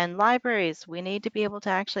 and libraries, we need to be able to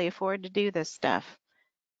actually afford to do this stuff.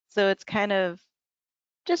 So it's kind of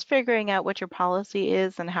just figuring out what your policy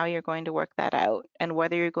is and how you're going to work that out, and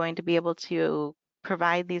whether you're going to be able to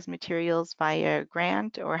provide these materials via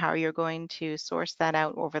grant or how you're going to source that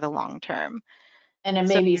out over the long term. And it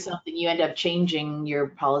So may be something you end up changing your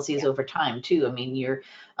policies yeah, over time too. I mean,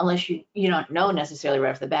 unless you don't know necessarily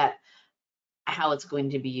right off the bat how it's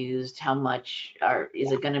going to be used, how much, or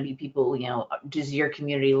is yeah, it going to be people, does your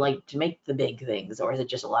community like to make the big things, or is it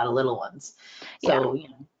just a lot of little ones? yeah. So,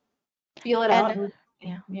 feel it out And and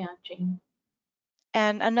yeah. yeah, change.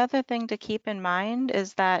 And another thing to keep in mind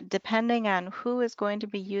is that depending on who is going to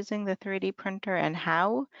be using the 3D printer and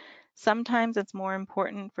how, sometimes it's more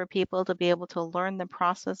important for people to be able to learn the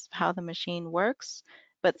process of how the machine works,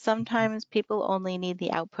 but sometimes people only need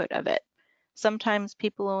the output of it. Sometimes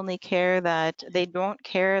people only care that they don't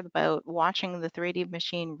care about watching the 3D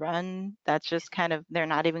machine run. That's just kind of, they're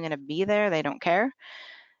not even going to be there. They don't care.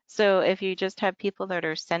 So if you just have people that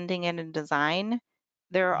are sending in a design,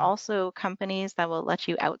 there are also companies that will let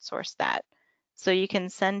you outsource that. So you can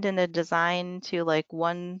send in a design to like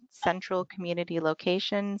one central community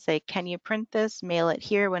location, say, can you print this, mail it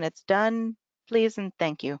here when it's done, please and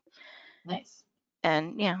thank you. Nice.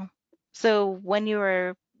 And so when you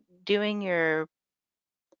are doing your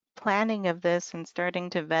planning of this and starting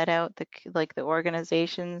to vet out the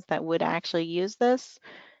organizations that would actually use this,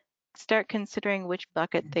 start considering which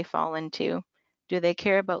bucket they fall into. Do they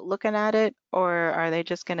care about looking at it, or are they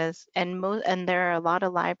just gonna, and there are a lot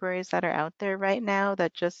of libraries that are out there right now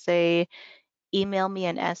that just say, email me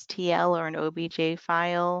an STL or an OBJ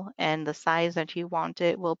file and the size that you want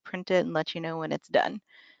it, we'll print it and let you know when it's done.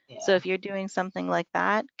 So Yeah. if you're doing something like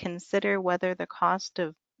that, consider whether the cost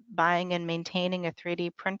of buying and maintaining a 3D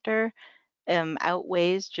printer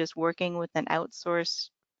outweighs just working with an outsource,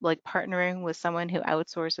 like partnering with someone who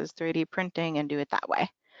outsources 3D printing and do it that way.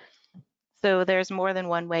 So there's more than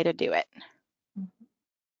one way to do it.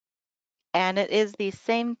 And it is the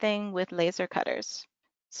same thing with laser cutters.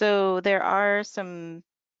 So there are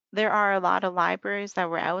a lot of libraries that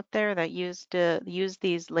were out there that use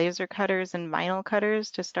these laser cutters and vinyl cutters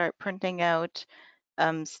to start printing out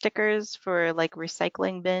stickers for like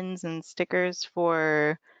recycling bins and stickers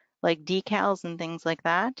for like decals and things like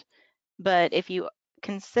that. But if you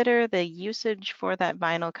consider the usage for that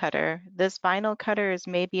vinyl cutter, this vinyl cutter is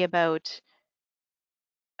maybe about,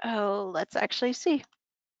 oh, let's actually see.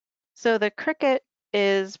 So the Cricut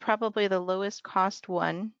is probably the lowest cost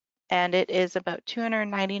one, and it is about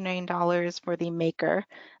 $299 for the Maker.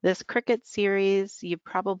 This Cricut series, you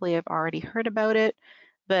probably have already heard about it,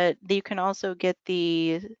 but you can also get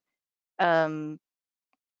the um,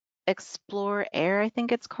 Explore Air, I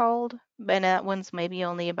think it's called, and that one's maybe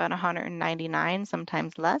only about 199,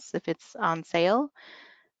 sometimes less if it's on sale.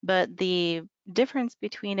 But the difference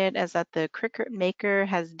between it is that the Cricut Maker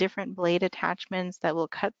has different blade attachments that will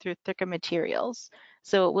cut through thicker materials.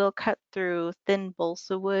 So it will cut through thin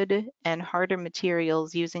balsa wood and harder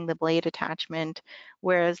materials using the blade attachment,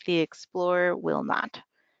 whereas the Explorer will not.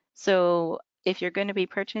 So if you're going to be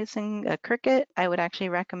purchasing a Cricut, I would actually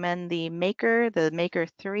recommend the Maker. The Maker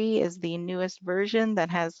 3 is the newest version that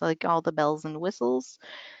has like all the bells and whistles.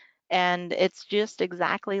 And it's just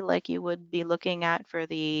exactly like you would be looking at for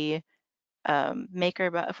the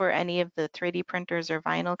maker for any of the 3D printers or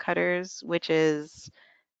vinyl cutters, which is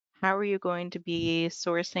how are you going to be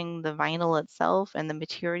sourcing the vinyl itself and the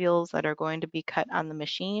materials that are going to be cut on the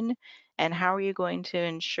machine? And how are you going to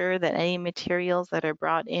ensure that any materials that are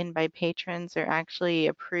brought in by patrons are actually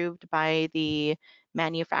approved by the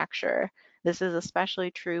manufacturer? This is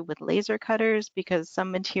especially true with laser cutters because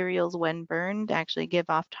some materials, when burned, actually give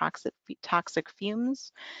off toxic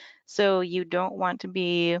fumes. So you don't want to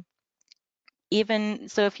be even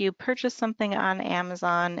so if you purchase something on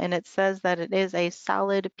Amazon and it says that it is a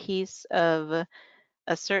solid piece of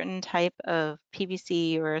a certain type of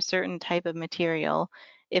PVC or a certain type of material,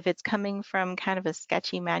 if it's coming from kind of a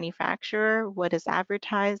sketchy manufacturer, what is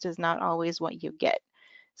advertised is not always what you get.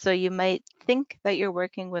 So you might think that you're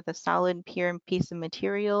working with a solid, pure piece of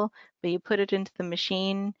material, but you put it into the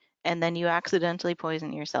machine and then you accidentally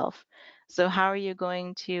poison yourself. So how are you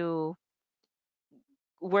going to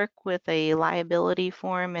work with a liability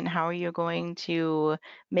form, and how are you going to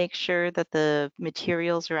make sure that the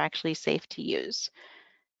materials are actually safe to use?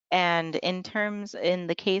 And in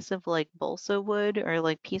the case of like balsa wood or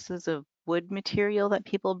like pieces of wood material that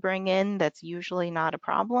people bring in, that's usually not a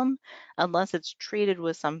problem unless it's treated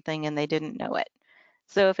with something and they didn't know it.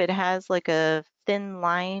 So if it has like a thin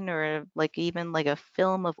line or like even like a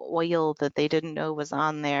film of oil that they didn't know was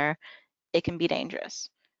on there, it can be dangerous.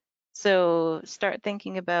 So start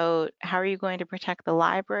thinking about how are you going to protect the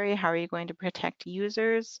library, how are you going to protect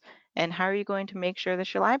users, and how are you going to make sure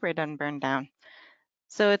that your library doesn't burn down.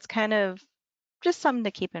 So it's kind of just something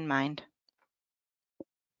to keep in mind.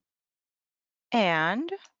 And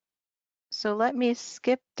so let me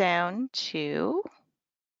skip down to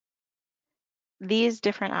these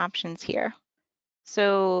different options here.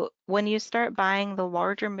 So when you start buying the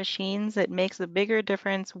larger machines, it makes a bigger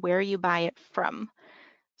difference where you buy it from.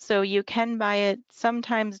 So you can buy it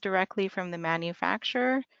sometimes directly from the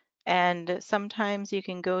manufacturer, and sometimes you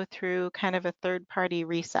can go through kind of a third-party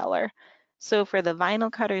reseller. So for the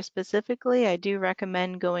vinyl cutter specifically, I do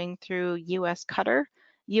recommend going through US Cutter.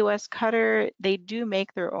 US Cutter, they do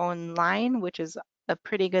make their own line, which is a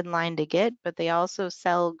pretty good line to get, but they also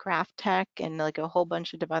sell Graph Tech and like a whole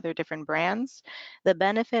bunch of other different brands. The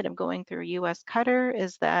benefit of going through US Cutter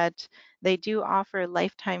is that they do offer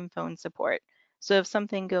lifetime phone support. So if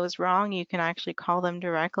something goes wrong, you can actually call them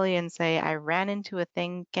directly and say, I ran into a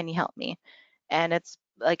thing, can you help me? And it's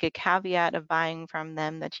like a caveat of buying from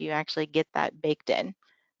them that you actually get that baked in,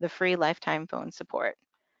 the free lifetime phone support.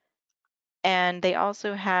 And they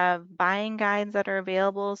also have buying guides that are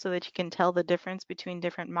available so that you can tell the difference between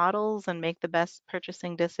different models and make the best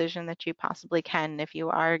purchasing decision that you possibly can if you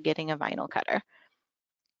are getting a vinyl cutter.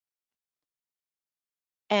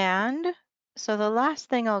 And so the last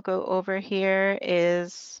thing I'll go over here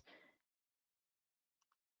is,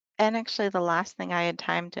 and actually the last thing I had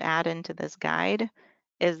time to add into this guide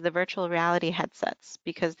is the virtual reality headsets,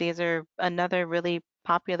 because these are another really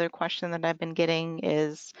popular question that I've been getting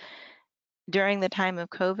is during the time of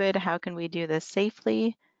COVID, how can we do this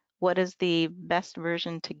safely? What is the best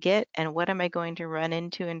version to get? And what am I going to run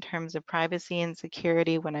into in terms of privacy and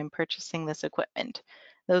security when I'm purchasing this equipment?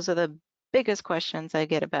 Those are the biggest questions I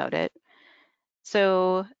get about it.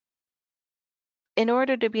 So in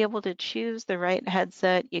order to be able to choose the right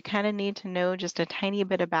headset, you kind of need to know just a tiny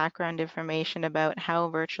bit of background information about how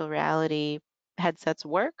virtual reality headsets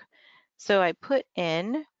work. So I put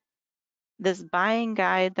in this buying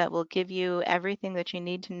guide that will give you everything that you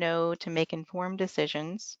need to know to make informed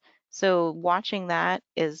decisions. So watching that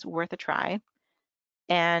is worth a try.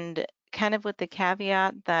 And kind of with the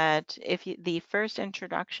caveat that if you, the first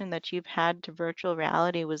introduction that you've had to virtual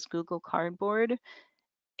reality was Google Cardboard,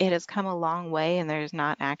 it has come a long way and there's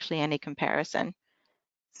not actually any comparison.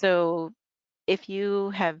 So if you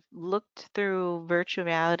have looked through virtual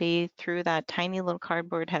reality through that tiny little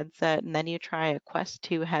cardboard headset and then you try a Quest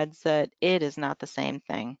 2 headset, it is not the same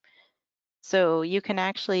thing. So you can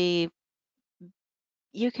actually,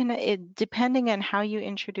 depending on how you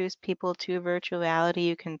introduce people to virtual reality,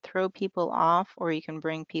 you can throw people off or you can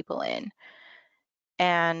bring people in.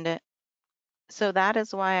 And so that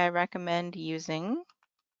is why I recommend using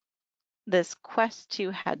this Quest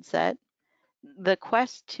 2 headset. The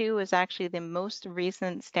Quest 2 is actually the most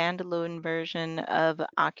recent standalone version of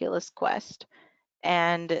Oculus Quest,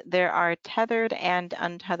 and there are tethered and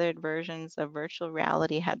untethered versions of virtual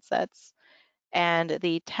reality headsets. And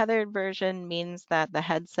the tethered version means that the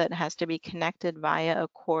headset has to be connected via a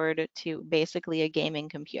cord to basically a gaming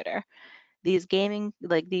computer. these gaming,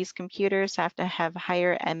 like these computers have to have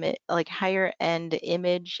higher end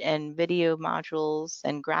image and video modules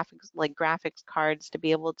and graphics cards to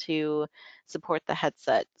be able to support the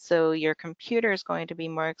headset. So your computer is going to be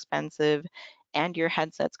more expensive and your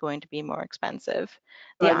headset's going to be more expensive.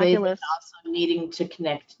 So The are they then Oculus, also needing to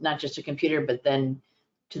connect not just a computer, but then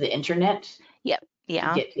to the internet yep, to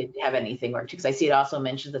yeah, get to have anything work? Because I see it also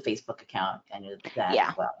mentions the Facebook account and that yeah.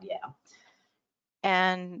 as well. Yeah.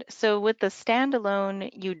 And so with the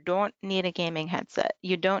standalone, you don't need a gaming headset.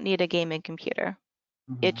 You don't need a gaming computer.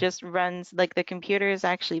 It Mhm. just runs, like the computer is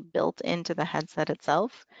actually built into the headset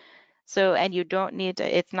itself. So, and you don't need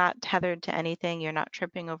to, it's not tethered to anything. You're not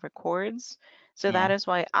tripping over cords. So that Yeah. is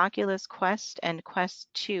why Oculus Quest and Quest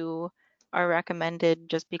 2 are recommended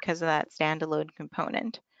just because of that standalone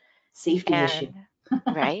component. Safety issue.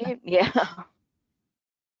 And, right? Yeah.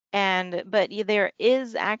 There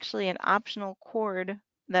is actually an optional cord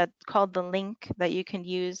that's called the Link that you can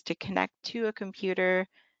use to connect to a computer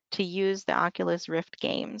to use the Oculus Rift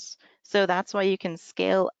games. So that's why you can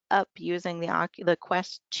scale up using the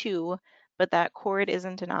Quest 2, but that cord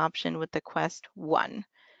isn't an option with the Quest 1.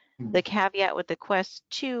 Mm. The caveat with the Quest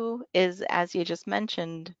 2 is, as you just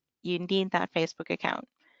mentioned, you need that Facebook account.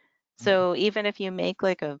 So even if you make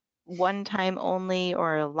like a one-time only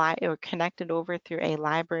or connected over through a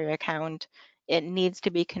library account, it needs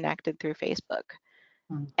to be connected through Facebook.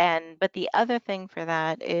 Mm. But the other thing for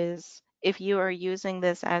that is if you are using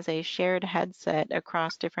this as a shared headset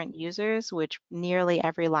across different users, which nearly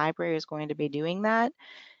every library is going to be doing that,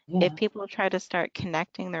 if Yeah. people try to start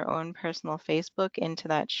connecting their own personal Facebook into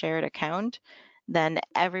that shared account, then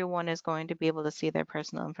everyone is going to be able to see their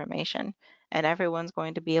personal information and everyone's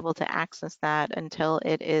going to be able to access that until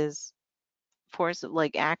it is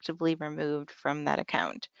actively removed from that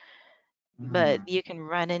account. But Mhm. you can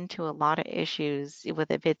run into a lot of issues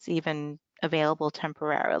with if it's even available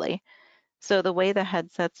temporarily. So the way the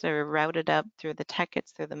headsets are routed up through the tech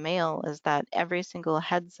gets through the mail is that every single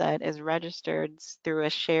headset is registered through a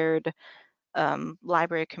shared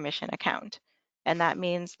Library Commission account. And that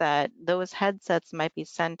means that those headsets might be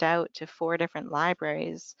sent out to 4 different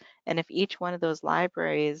libraries. And if each one of those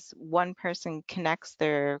libraries, one person connects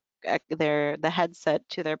the headset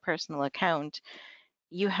to their personal account,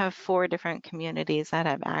 you have 4 different communities that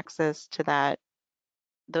have access to that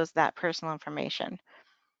personal information.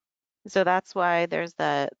 So that's why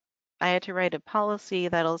I had to write a policy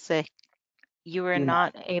that'll say you are Do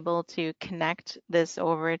not. not able to connect this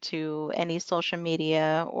over to any social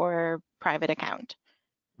media or private account.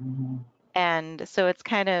 Mhm. And so it's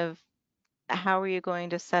kind of how are you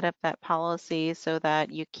going to set up that policy so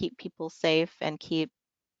that you keep people safe and keep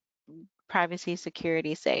privacy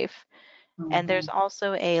security safe? And there's Mhm.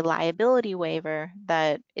 also a liability waiver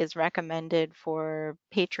that is recommended for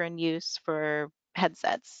patron use for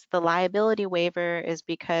headsets. The liability waiver is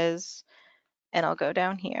because, and I'll go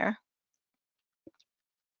down here.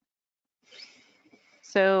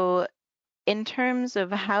 So in terms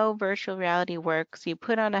of how virtual reality works, you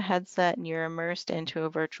put on a headset and you're immersed into a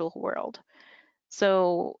virtual world.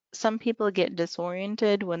 So some people get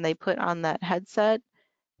disoriented when they put on that headset,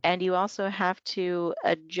 and you also have to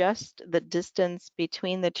adjust the distance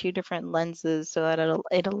between the 2 different lenses so that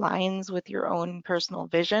it aligns with your own personal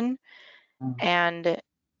vision. Mm. And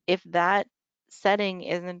if that setting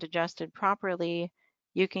isn't adjusted properly,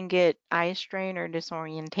 you can get eye strain or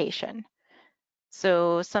disorientation.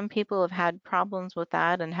 So some people have had problems with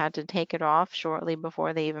that and had to take it off shortly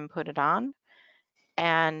before they even put it on.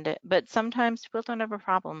 But sometimes people don't have a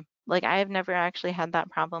problem. Like I have never actually had that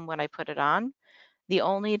problem when I put it on. The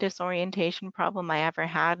only disorientation problem I ever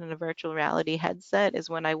had in a virtual reality headset is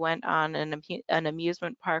when I went on an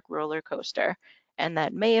amusement park roller coaster, and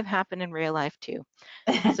that may have happened in real life too.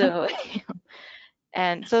 So,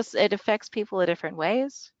 it affects people in different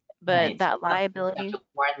ways, but Right. So that you have liability, to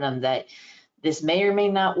warn them that this may or may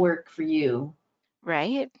not work for you.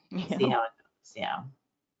 right? See how it goes. Yeah.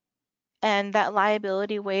 And that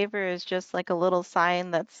liability waiver is just like a little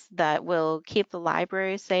sign that will keep the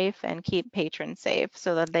library safe and keep patrons safe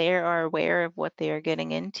so that they are aware of what they are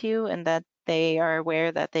getting into and that they are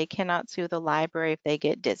aware that they cannot sue the library if they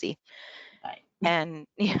get dizzy. Right. And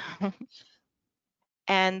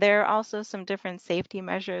and there are also some different safety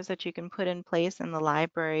measures that you can put in place in the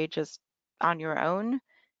library just on your own,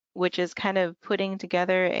 which is kind of putting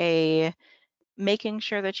together making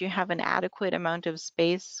sure that you have an adequate amount of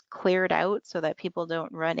space cleared out so that people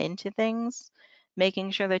don't run into things, making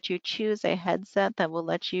sure that you choose a headset that will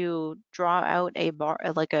let you draw out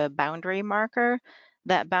like a boundary marker.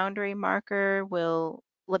 That boundary marker will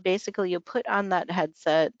basically you put on that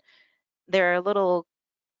headset. There are little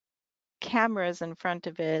cameras in front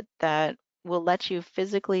of it that will let you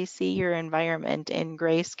physically see your environment in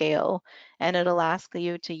grayscale, and it'll ask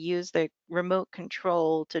you to use the remote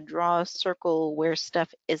control to draw a circle where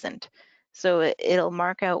stuff isn't. So it'll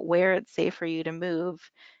mark out where it's safe for you to move.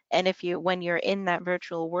 And if you, when you're in that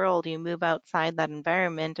virtual world, you move outside that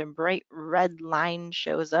environment, a bright red line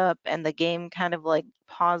shows up and the game kind of like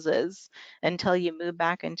pauses until you move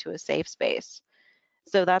back into a safe space.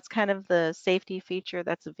 So that's kind of the safety feature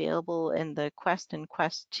that's available in the Quest and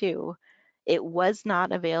Quest 2. It was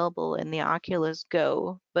not available in the Oculus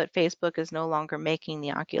Go, but Facebook is no longer making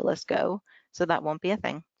the Oculus Go, so that won't be a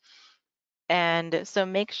thing. And so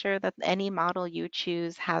make sure that any model you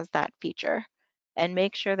choose has that feature. And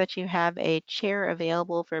make sure that you have a chair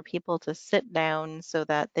available for people to sit down so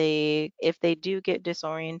that they, if they do get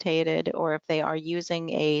disorientated or if they are using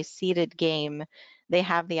a seated game, they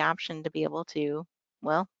have the option to be able to,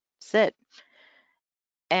 well, sit.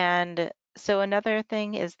 And so another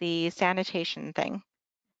thing is the sanitation thing.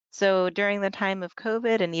 So during the time of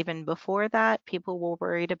COVID and even before that, people were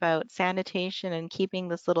worried about sanitation and keeping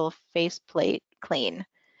this little faceplate clean.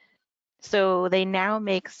 So they now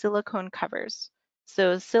make silicone covers.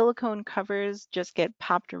 So silicone covers just get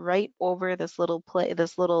popped right over this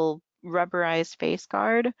little rubberized face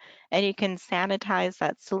guard, and you can sanitize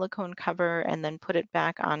that silicone cover and then put it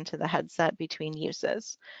back onto the headset between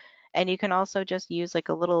uses. And you can also just use like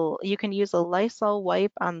a little, you can use a Lysol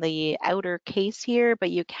wipe on the outer case here,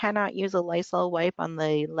 but you cannot use a Lysol wipe on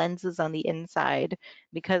the lenses on the inside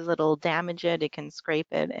because it'll damage it, it can scrape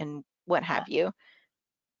it, and what have you.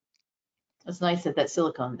 It's nice that that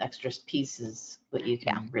silicone extra piece is what you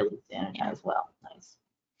Yeah. can really sanitize well. Nice.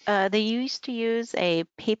 They used to use a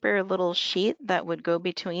paper little sheet that would go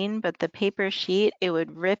between, but the paper sheet, it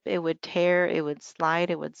would rip, it would tear, it would slide,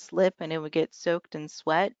 it would slip, and it would get soaked in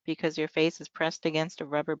sweat because your face is pressed against a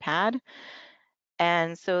rubber pad.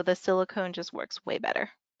 And so the silicone just works way better.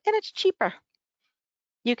 And it's cheaper.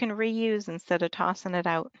 You can reuse instead of tossing it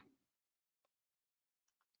out.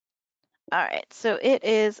 All right, so it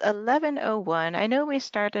is 11:01. I know we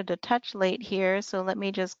started a touch late here, so let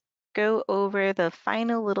me just go over the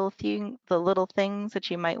final the little things that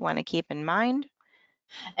you might want to keep in mind.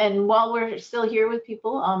 And while we're still here with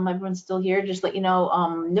people, everyone's still here, just let you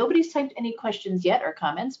know, nobody's typed any questions yet or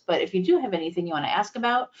comments, but if you do have anything you want to ask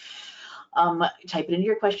about, type it into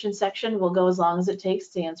your question section. We'll go as long as it takes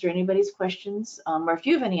to answer anybody's questions. Or if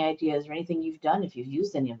you have any ideas or anything you've done, if you've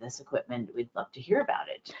used any of this equipment, we'd love to hear about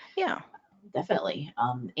it. Yeah. Definitely.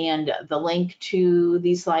 And the link to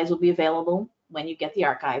these slides will be available when you get the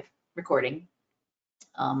archive recording.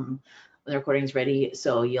 When the recording is ready,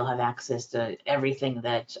 so you'll have access to everything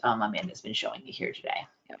that Amanda's been showing you here today.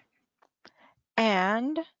 Yep.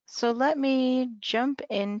 And so let me jump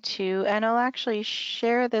into, and I'll actually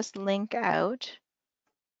share this link out.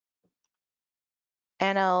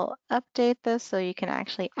 And I'll update this so you can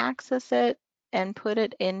actually access it and put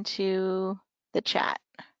it into the chat.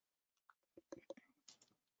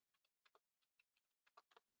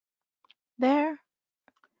 There.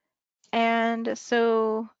 And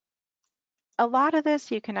so a lot of this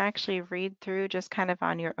you can actually read through just kind of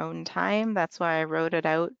on your own time. That's why I wrote it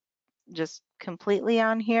out just completely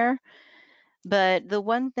on here. But the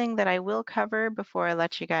one thing that I will cover before I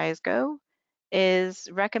let you guys go is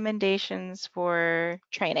recommendations for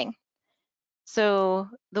training. So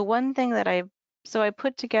the one thing that I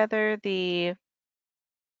put together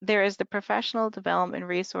there is the professional development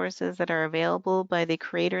resources that are available by the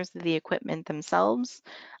creators of the equipment themselves.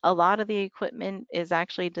 A lot of the equipment is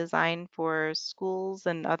actually designed for schools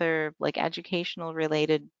and other like educational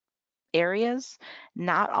related areas.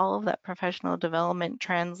 Not all of that professional development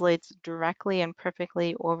translates directly and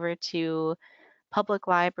perfectly over to public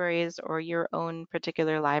libraries or your own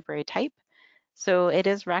particular library type. So it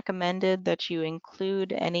is recommended that you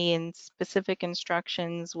include any specific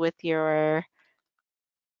instructions with your,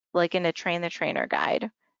 like in a train the trainer guide.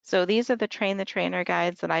 So these are the train the trainer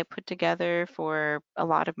guides that I put together for a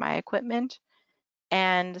lot of my equipment.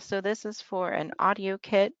 And so this is for an audio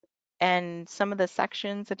kit, and some of the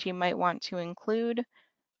sections that you might want to include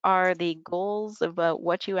are the goals about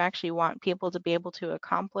what you actually want people to be able to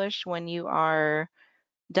accomplish when you are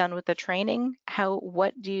done with the training.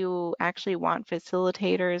 What do you actually want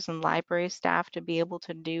facilitators and library staff to be able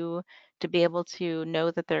to do to be able to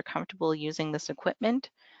know that they're comfortable using this equipment?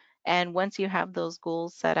 And once you have those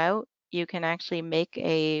goals set out, you can actually make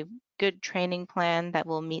a good training plan that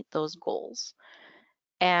will meet those goals.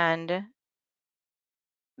 And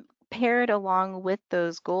paired along with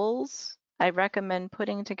those goals, I recommend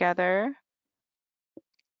putting together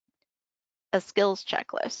a skills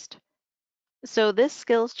checklist. So this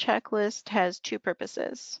skills checklist has two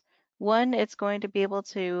purposes. One, it's going to be able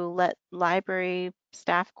to let library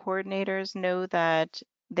staff coordinators know that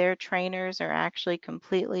their trainers are actually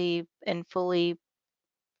completely and fully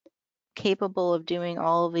capable of doing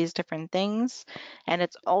all of these different things. And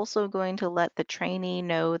it's also going to let the trainee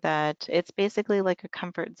know that it's basically like a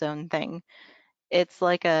comfort zone thing. It's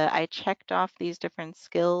like I checked off these different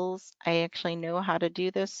skills. I actually know how to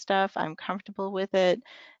do this stuff. I'm comfortable with it.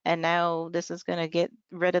 And now this is going to get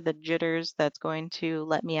rid of the jitters that's going to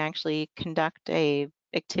let me actually conduct a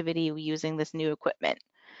activity using this new equipment.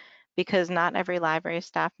 Because not every library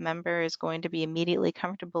staff member is going to be immediately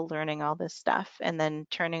comfortable learning all this stuff and then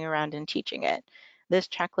turning around and teaching it. This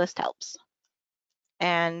checklist helps.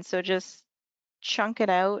 And so just chunk it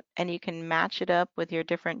out and you can match it up with your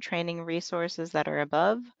different training resources that are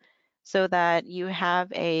above so that you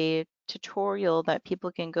have a tutorial that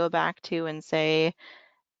people can go back to and say,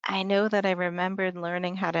 I know that I remembered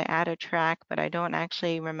learning how to add a track, but I don't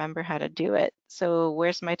actually remember how to do it. So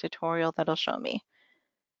where's my tutorial that'll show me?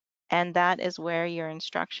 And that is where your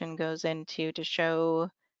instruction goes into to show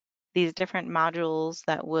these different modules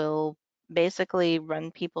that will basically run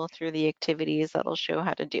people through the activities that'll show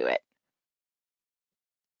how to do it.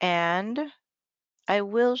 And I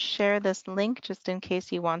will share this link just in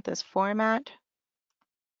case you want this format.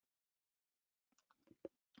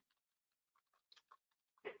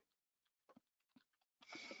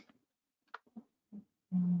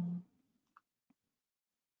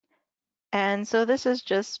 And so this is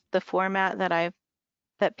just the format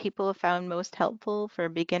that people have found most helpful for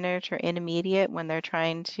beginner to intermediate when they're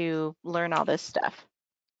trying to learn all this stuff.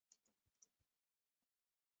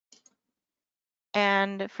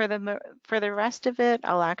 And for the rest of it,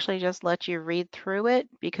 I'll actually just let you read through it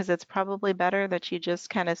because it's probably better that you just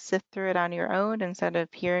kind of sift through it on your own instead of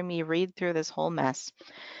hearing me read through this whole mess.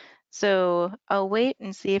 So I'll wait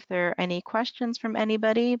and see if there are any questions from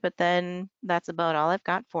anybody, but then that's about all I've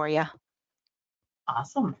got for you.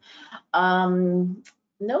 Awesome.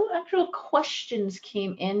 No actual questions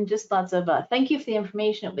came in, just lots of thank you for the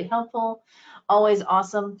information. It'll be helpful. Always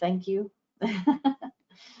awesome. Thank you.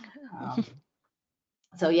 um,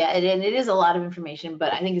 so yeah, and it is a lot of information,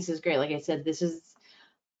 but I think this is great. Like I said, this is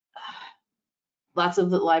lots of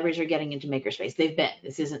the libraries are getting into Makerspace. They've been.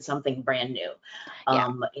 This isn't something brand new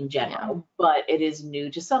Yeah, in yeah. general, but it is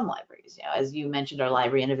new to some libraries. You know, as you mentioned, our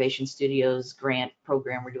Library Innovation Studios grant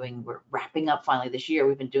program we're wrapping up finally this year.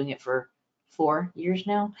 We've been doing it for 4 years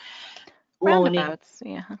now, loaning Roundabouts,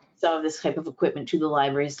 yeah. some of this type of equipment to the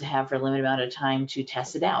libraries to have for a limited amount of time to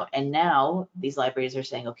test it out. And now these libraries are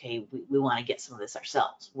saying, okay, we want to get some of this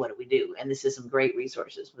ourselves. What do we do? And this is some great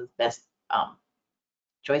resources with best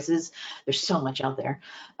choices. There's so much out there.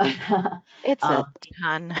 It's a um,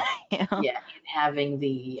 ton, you know. yeah, and having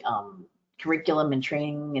the curriculum and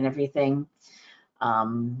training and everything.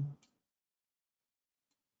 Um,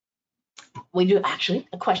 we do actually.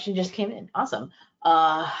 A question just came in. Awesome.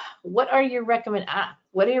 What are your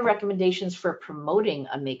recommendations for promoting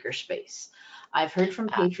a makerspace? I've heard from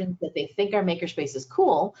patrons that they think our makerspace is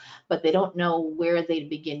cool, but they don't know where they'd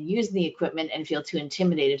begin using the equipment and feel too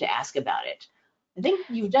intimidated to ask about it. I think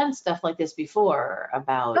you've done stuff like this before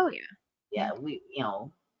about, Oh yeah. yeah, we.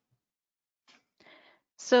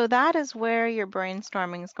 So that is where your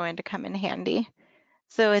brainstorming is going to come in handy.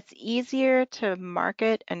 So it's easier to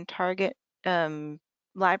market and target um,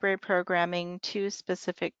 library programming to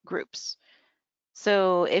specific groups.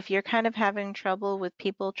 So if you're kind of having trouble with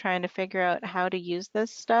people trying to figure out how to use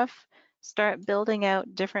this stuff, start building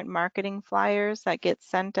out different marketing flyers that get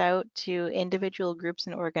sent out to individual groups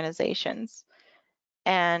and organizations.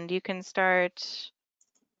 And you can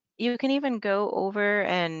even go over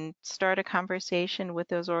and start a conversation with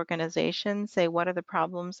those organizations, say, what are the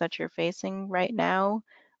problems that you're facing right now?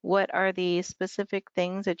 What are the specific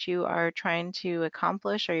things that you are trying to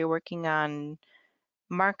accomplish? Are you working on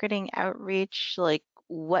marketing outreach? Like,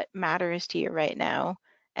 what matters to you right now?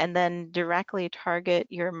 And then directly target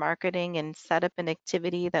your marketing and set up an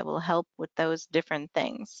activity that will help with those different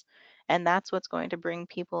things. And that's what's going to bring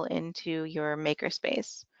people into your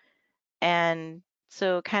makerspace. And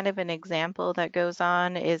so kind of an example that goes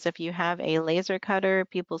on is if you have a laser cutter,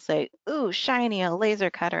 people say, ooh, shiny, a laser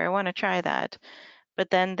cutter, I want to try that. But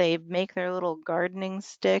then they make their little gardening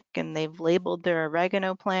stick and they've labeled their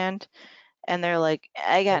oregano plant and they're like,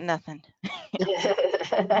 I got nothing.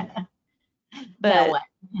 Now But what?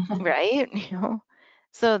 right?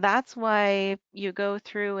 So that's why you go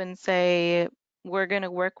through and say, we're going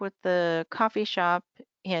to work with the coffee shop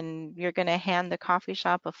and you're going to hand the coffee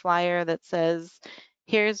shop a flyer that says,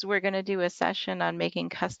 we're going to do a session on making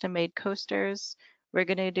custom made coasters. We're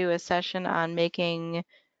going to do a session on making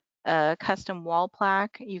a custom wall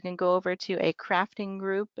plaque. You can go over to a crafting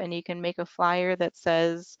group and you can make a flyer that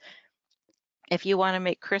says, if you want to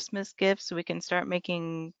make Christmas gifts, we can start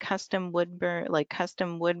making custom wood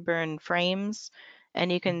burn frames, and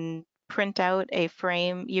you can print out a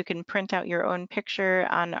frame. You can print out your own picture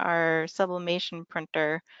on our sublimation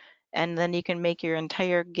printer, and then you can make your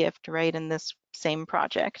entire gift right in this same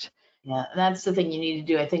project. Yeah, that's the thing you need to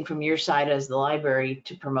do, I think, from your side as the library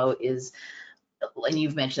to promote is, and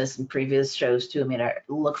you've mentioned this in previous shows too, I mean,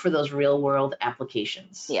 look for those real world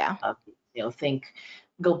applications. Yeah.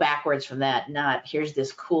 Go backwards from that, not here's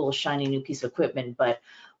this cool shiny new piece of equipment, but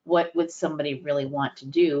what would somebody really want to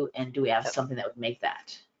do, and do we have something that would make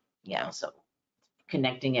that? Yeah. So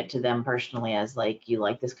connecting it to them personally as like, you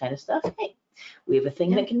like this kind of stuff? Hey, we have a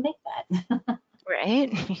thing that can make that.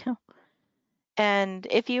 Right. Yeah. And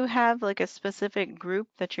if you have like a specific group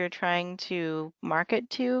that you're trying to market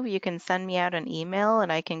to, you can send me out an email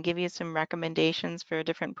and I can give you some recommendations for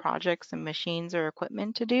different projects and machines or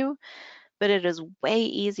equipment to do. But it is way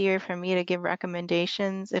easier for me to give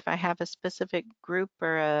recommendations if I have a specific group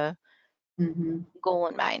or a goal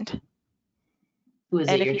in mind. Who is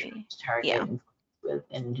And it if you're you, trying to target yeah,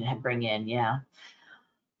 and bring in? Yeah,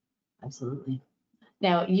 absolutely.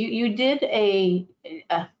 Now you did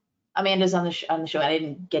Amanda's on the show. I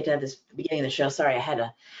didn't get to this beginning of the show. Sorry, I had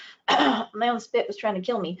a my own spit was trying to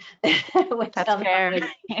kill me. Went that's down the wrong fair. way to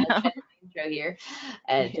Yeah. intro here,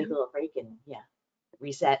 and take a little break and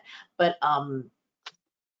reset. But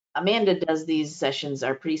Amanda does these sessions,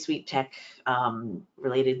 are pretty sweet tech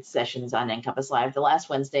related sessions on NCompass Live, the last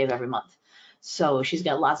Wednesday of every month. So she's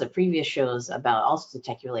got lots of previous shows about all sorts of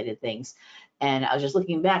tech related things. And I was just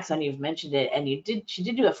looking back, so you've mentioned it, and she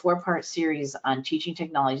did do a 4-part series on teaching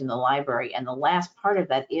technology in the library, and the last part of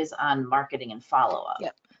that is on marketing and follow-up.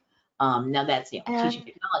 Yep. Now that's teaching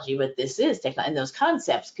technology, but this is technology, and those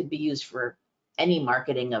concepts could be used for any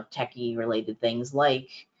marketing of techie related things like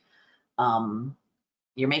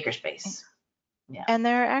your Makerspace. Yeah. And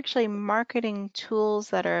there are actually marketing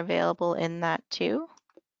tools that are available in that too.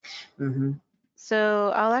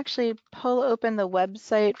 So I'll actually pull open the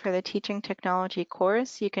website for the teaching technology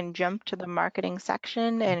course. You can jump to the marketing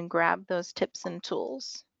section and grab those tips and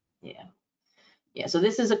tools. Yeah. Yeah. So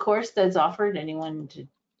this is a course that's offered anyone to,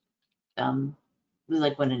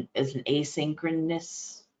 like when it's an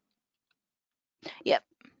asynchronous. Yep.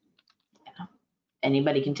 Yeah.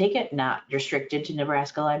 Anybody can take it, not restricted to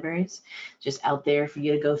Nebraska libraries, just out there for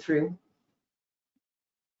you to go through.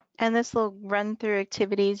 And this will run through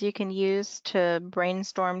activities you can use to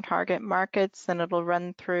brainstorm target markets, and it'll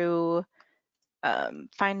run through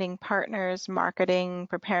finding partners, marketing,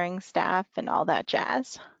 preparing staff, and all that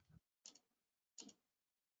jazz.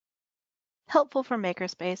 Helpful for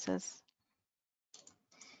makerspaces.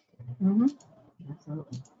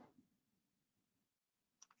 Absolutely.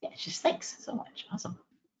 Yeah, just thanks so much. Awesome.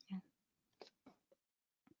 Yeah.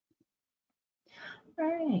 All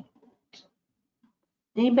right.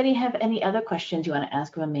 Anybody have any other questions you want to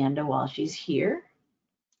ask of Amanda while she's here?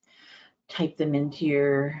 Type them into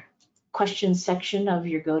your questions section of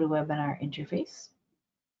your GoToWebinar interface.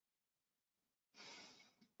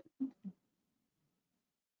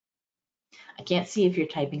 I can't see if you're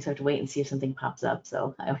typing, so I have to wait and see if something pops up.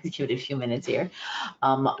 So I always give it a few minutes here.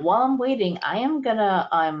 While I'm waiting, I am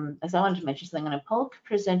gonna, as I wanted to mention something, I'm gonna pull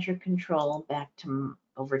presenter control back to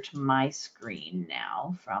over to my screen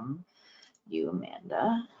now from you,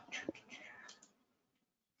 Amanda.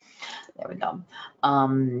 There we go.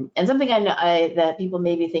 And something I know that people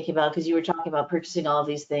may be thinking about, because you were talking about purchasing all of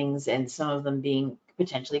these things and some of them being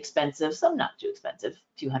potentially expensive, some not too expensive,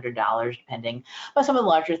 a few $100s depending, but some of the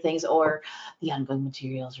larger things or the ongoing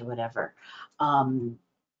materials or whatever. And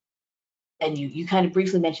you kind of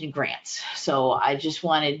briefly mentioned grants. So I just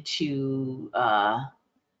wanted to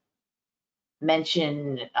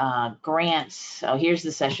mention grants. Oh, here's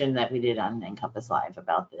the session that we did on NCompass Live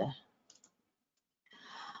about the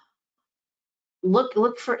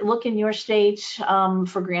look in your state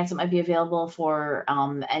for grants that might be available for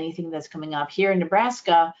anything that's coming up here in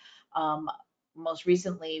Nebraska. Most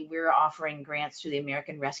recently, we're offering grants to the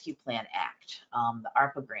American Rescue Plan Act, the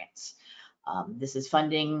ARPA grants. This is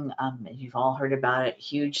funding, as you've all heard about it,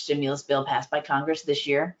 huge stimulus bill passed by Congress this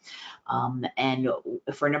year. And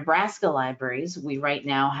for Nebraska libraries, we right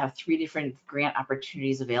now have 3 different grant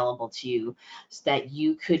opportunities available to you so that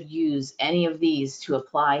you could use any of these to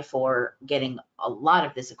apply for getting a lot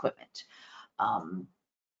of this equipment.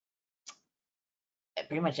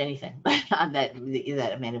 pretty much anything on that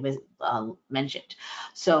Amanda mentioned.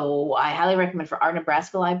 So I highly recommend for our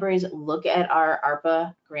Nebraska libraries, look at our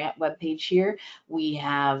ARPA grant webpage here. We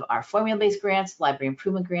have our formula-based grants, library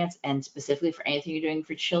improvement grants, and specifically for anything you're doing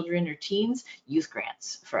for children or teens, youth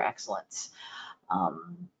grants for excellence.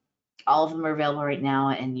 All of them are available right now,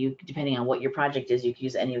 and you, depending on what your project is, you can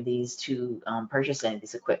use any of these to purchase any of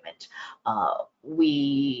this equipment.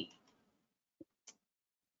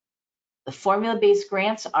 The formula-based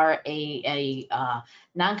grants are a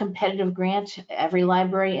non-competitive grant. Every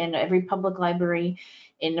library and every public library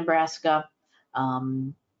in Nebraska,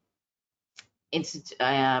 public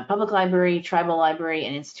library, tribal library,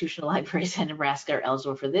 and institutional libraries in Nebraska are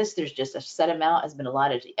eligible for this. There's just a set amount has been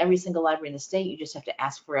allotted to every single library in the state. You just have to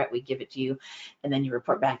ask for it. We give it to you, and then you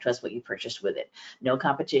report back to us what you purchased with it. No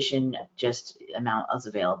competition, just amount is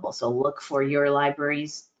available. So look for your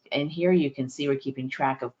libraries. In here, you can see we're keeping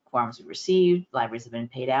track of quorums we received, libraries have been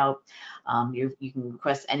paid out. You can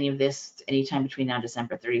request any of this anytime between now and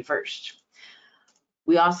December 31st.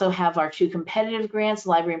 We also have our 2 competitive grants,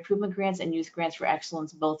 library improvement grants and youth grants for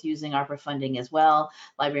excellence, both using ARPA funding as well.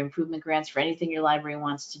 Library improvement grants for anything your library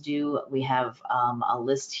wants to do. We have a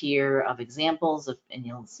list here of examples of, and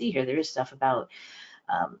you'll see here, there is stuff about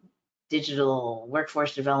digital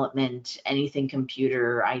workforce development, anything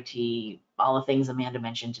computer, IT, all the things Amanda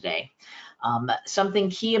mentioned today. Something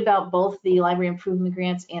key about both the library improvement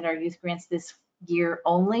grants and our youth grants this year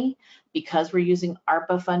only, because we're using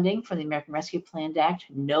ARPA funding from the American Rescue Plan Act,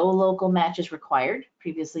 no local match is required.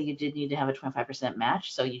 Previously, you did need to have a 25%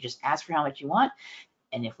 match, so you just ask for how much you want,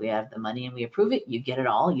 and if we have the money and we approve it, you get it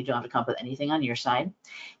all. You don't have to come up with anything on your side.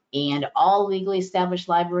 And all legally established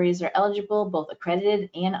libraries are eligible, both accredited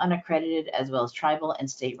and unaccredited, as well as tribal and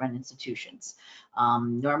state-run institutions.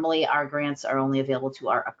 Normally, our grants are only available to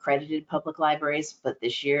our accredited public libraries, but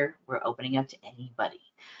this year we're opening up to anybody.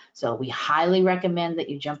 So we highly recommend that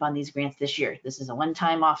you jump on these grants this year. This is a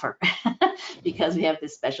one-time offer because we have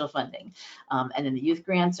this special funding. And then the youth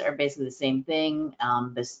grants are basically the same thing,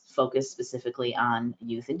 this focus specifically on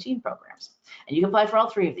youth and teen programs. And you can apply for all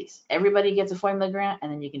 3 of these. Everybody gets a formula grant,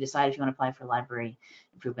 and then you can decide if you want to apply for library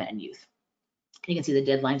improvement and youth. You can see the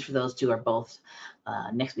deadlines for those 2 are both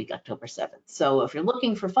next week, October 7th. So if you're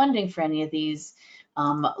looking for funding for any of these,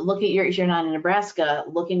 look at if you're not in Nebraska,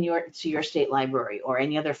 look in to your state library or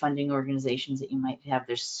any other funding organizations that you might have.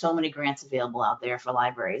 There's so many grants available out there for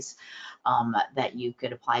libraries that you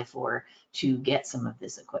could apply for to get some of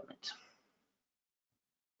this equipment.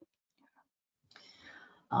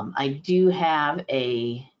 I do have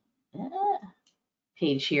a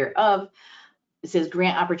page here of, it says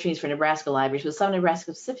grant opportunities for Nebraska libraries with some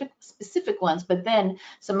Nebraska specific ones, but then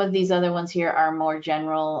some of these other ones here are more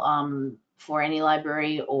general for any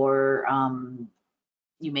library, or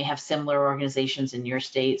you may have similar organizations in your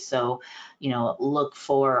state. So, you know, look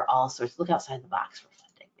for all sorts, look outside the box for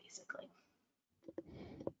funding, basically.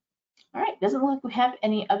 All right, doesn't look like we have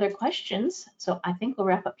any other questions. So I think we'll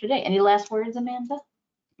wrap up today. Any last words, Amanda?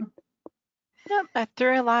 Yep, I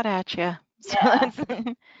threw a lot at you. Yeah.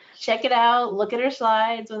 Check it out, look at our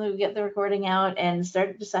slides when we get the recording out, and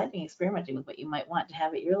start deciding, experimenting with what you might want to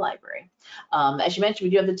have at your library. As you mentioned,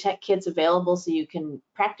 we do have the tech kits available, so you can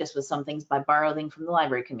practice with some things by borrowing from the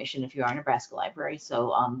Library Commission if you are a Nebraska library.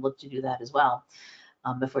 So look to do that as well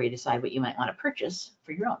before you decide what you might want to purchase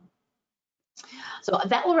for your own. So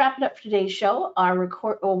that will wrap it up for today's show.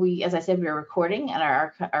 As I said, we are recording, and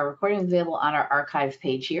our recording is available on our archive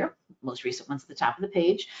page here. Most recent one's at the top of the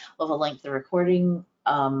page. We'll have a link to the recording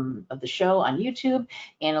of the show on YouTube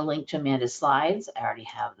and a link to Amanda's slides. I already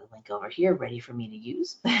have the link over here ready for me to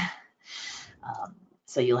use.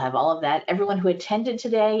 So you'll have all of that. Everyone who attended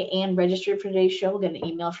today and registered for today's show will get an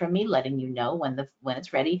email from me letting you know when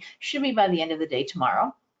it's ready. Should be by the end of the day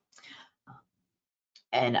tomorrow.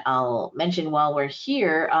 And I'll mention while we're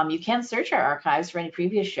here, you can search our archives for any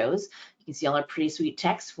previous shows. You can see all our pretty sweet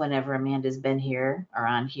text whenever Amanda's been here or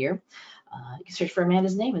on here. You can search for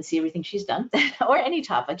Amanda's name and see everything she's done, or any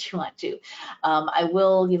topic you want to. I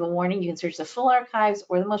will give a warning, you can search the full archives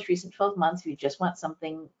or the most recent 12 months if you just want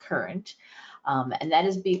something current. And that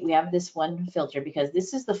is, we have this one filter because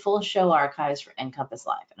this is the full show archives for NCompass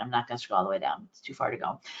Live, and I'm not going to scroll all the way down, it's too far to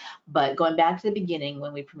go. But going back to the beginning,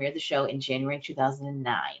 when we premiered the show in January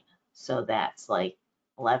 2009, so that's like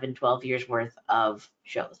 11, 12 years worth of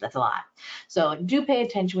shows. That's a lot. So do pay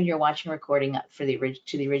attention when you're watching a recording to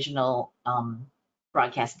the original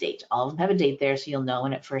broadcast date. All of them have a date there, so you'll know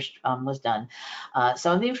when it first was done.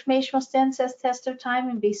 Some of the information will stand test of time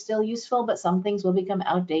and be still useful, but some things will become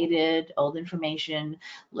outdated, old information,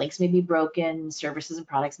 links may be broken, services and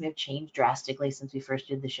products may have changed drastically since we first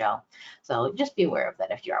did the show. So just be aware of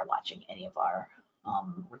that if you are watching any of our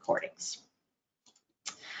recordings.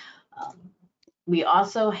 We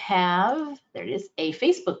also have, there it is, a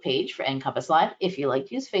Facebook page for NCompass Live. If you like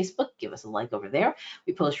to use Facebook, give us a like over there.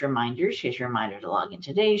 We post reminders. Here's your reminder to log in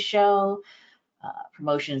today's show,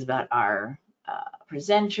 promotions about our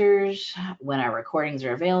presenters, when our recordings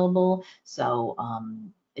are available. So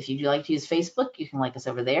if you do like to use Facebook, you can like us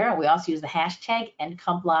over there. We also use the hashtag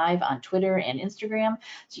NCompLive on Twitter and Instagram.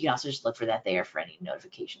 So you can also just look for that there for any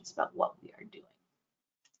notifications about what we are doing.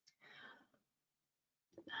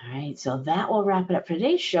 All right, so that will wrap it up for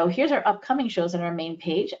today's show. Here's our upcoming shows on our main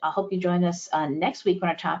page. I hope you join us next week when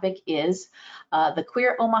our topic is the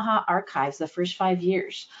Queer Omaha Archives, the first 5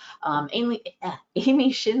 years.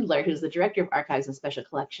 Amy Schindler, who's the Director of Archives and Special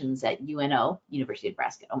Collections at UNO, University of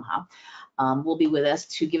Nebraska, Omaha, will be with us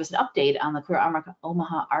to give us an update on the Queer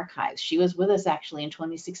Omaha Archives. She was with us actually in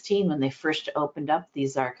 2016 when they first opened up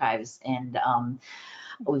these archives, and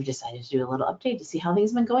we've decided to do a little update to see how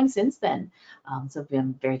things have been going since then. So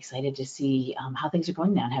I'm very excited to see how things are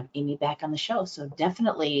going now and have Amy back on the show. So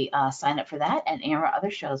definitely sign up for that and any of our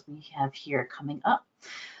other shows we have here coming up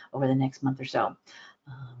over the next month or so.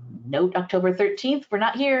 Note October 13th, we're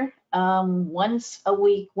not here. Once a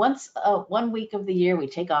week, 1 week of the year, we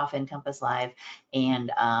take off NCompass Live,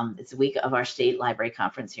 and it's a week of our state library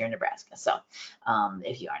conference here in Nebraska. So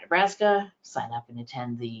if you are in Nebraska, sign up and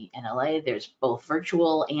attend the NLA. There's both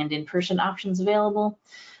virtual and in-person options available,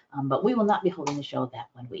 but we will not be holding the show that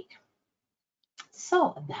 1 week.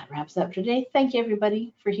 So that wraps up today. Thank you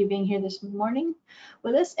everybody for being here this morning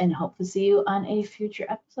with us, and hope to see you on a future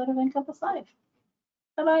episode of NCompass Live.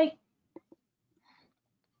 Bye-bye.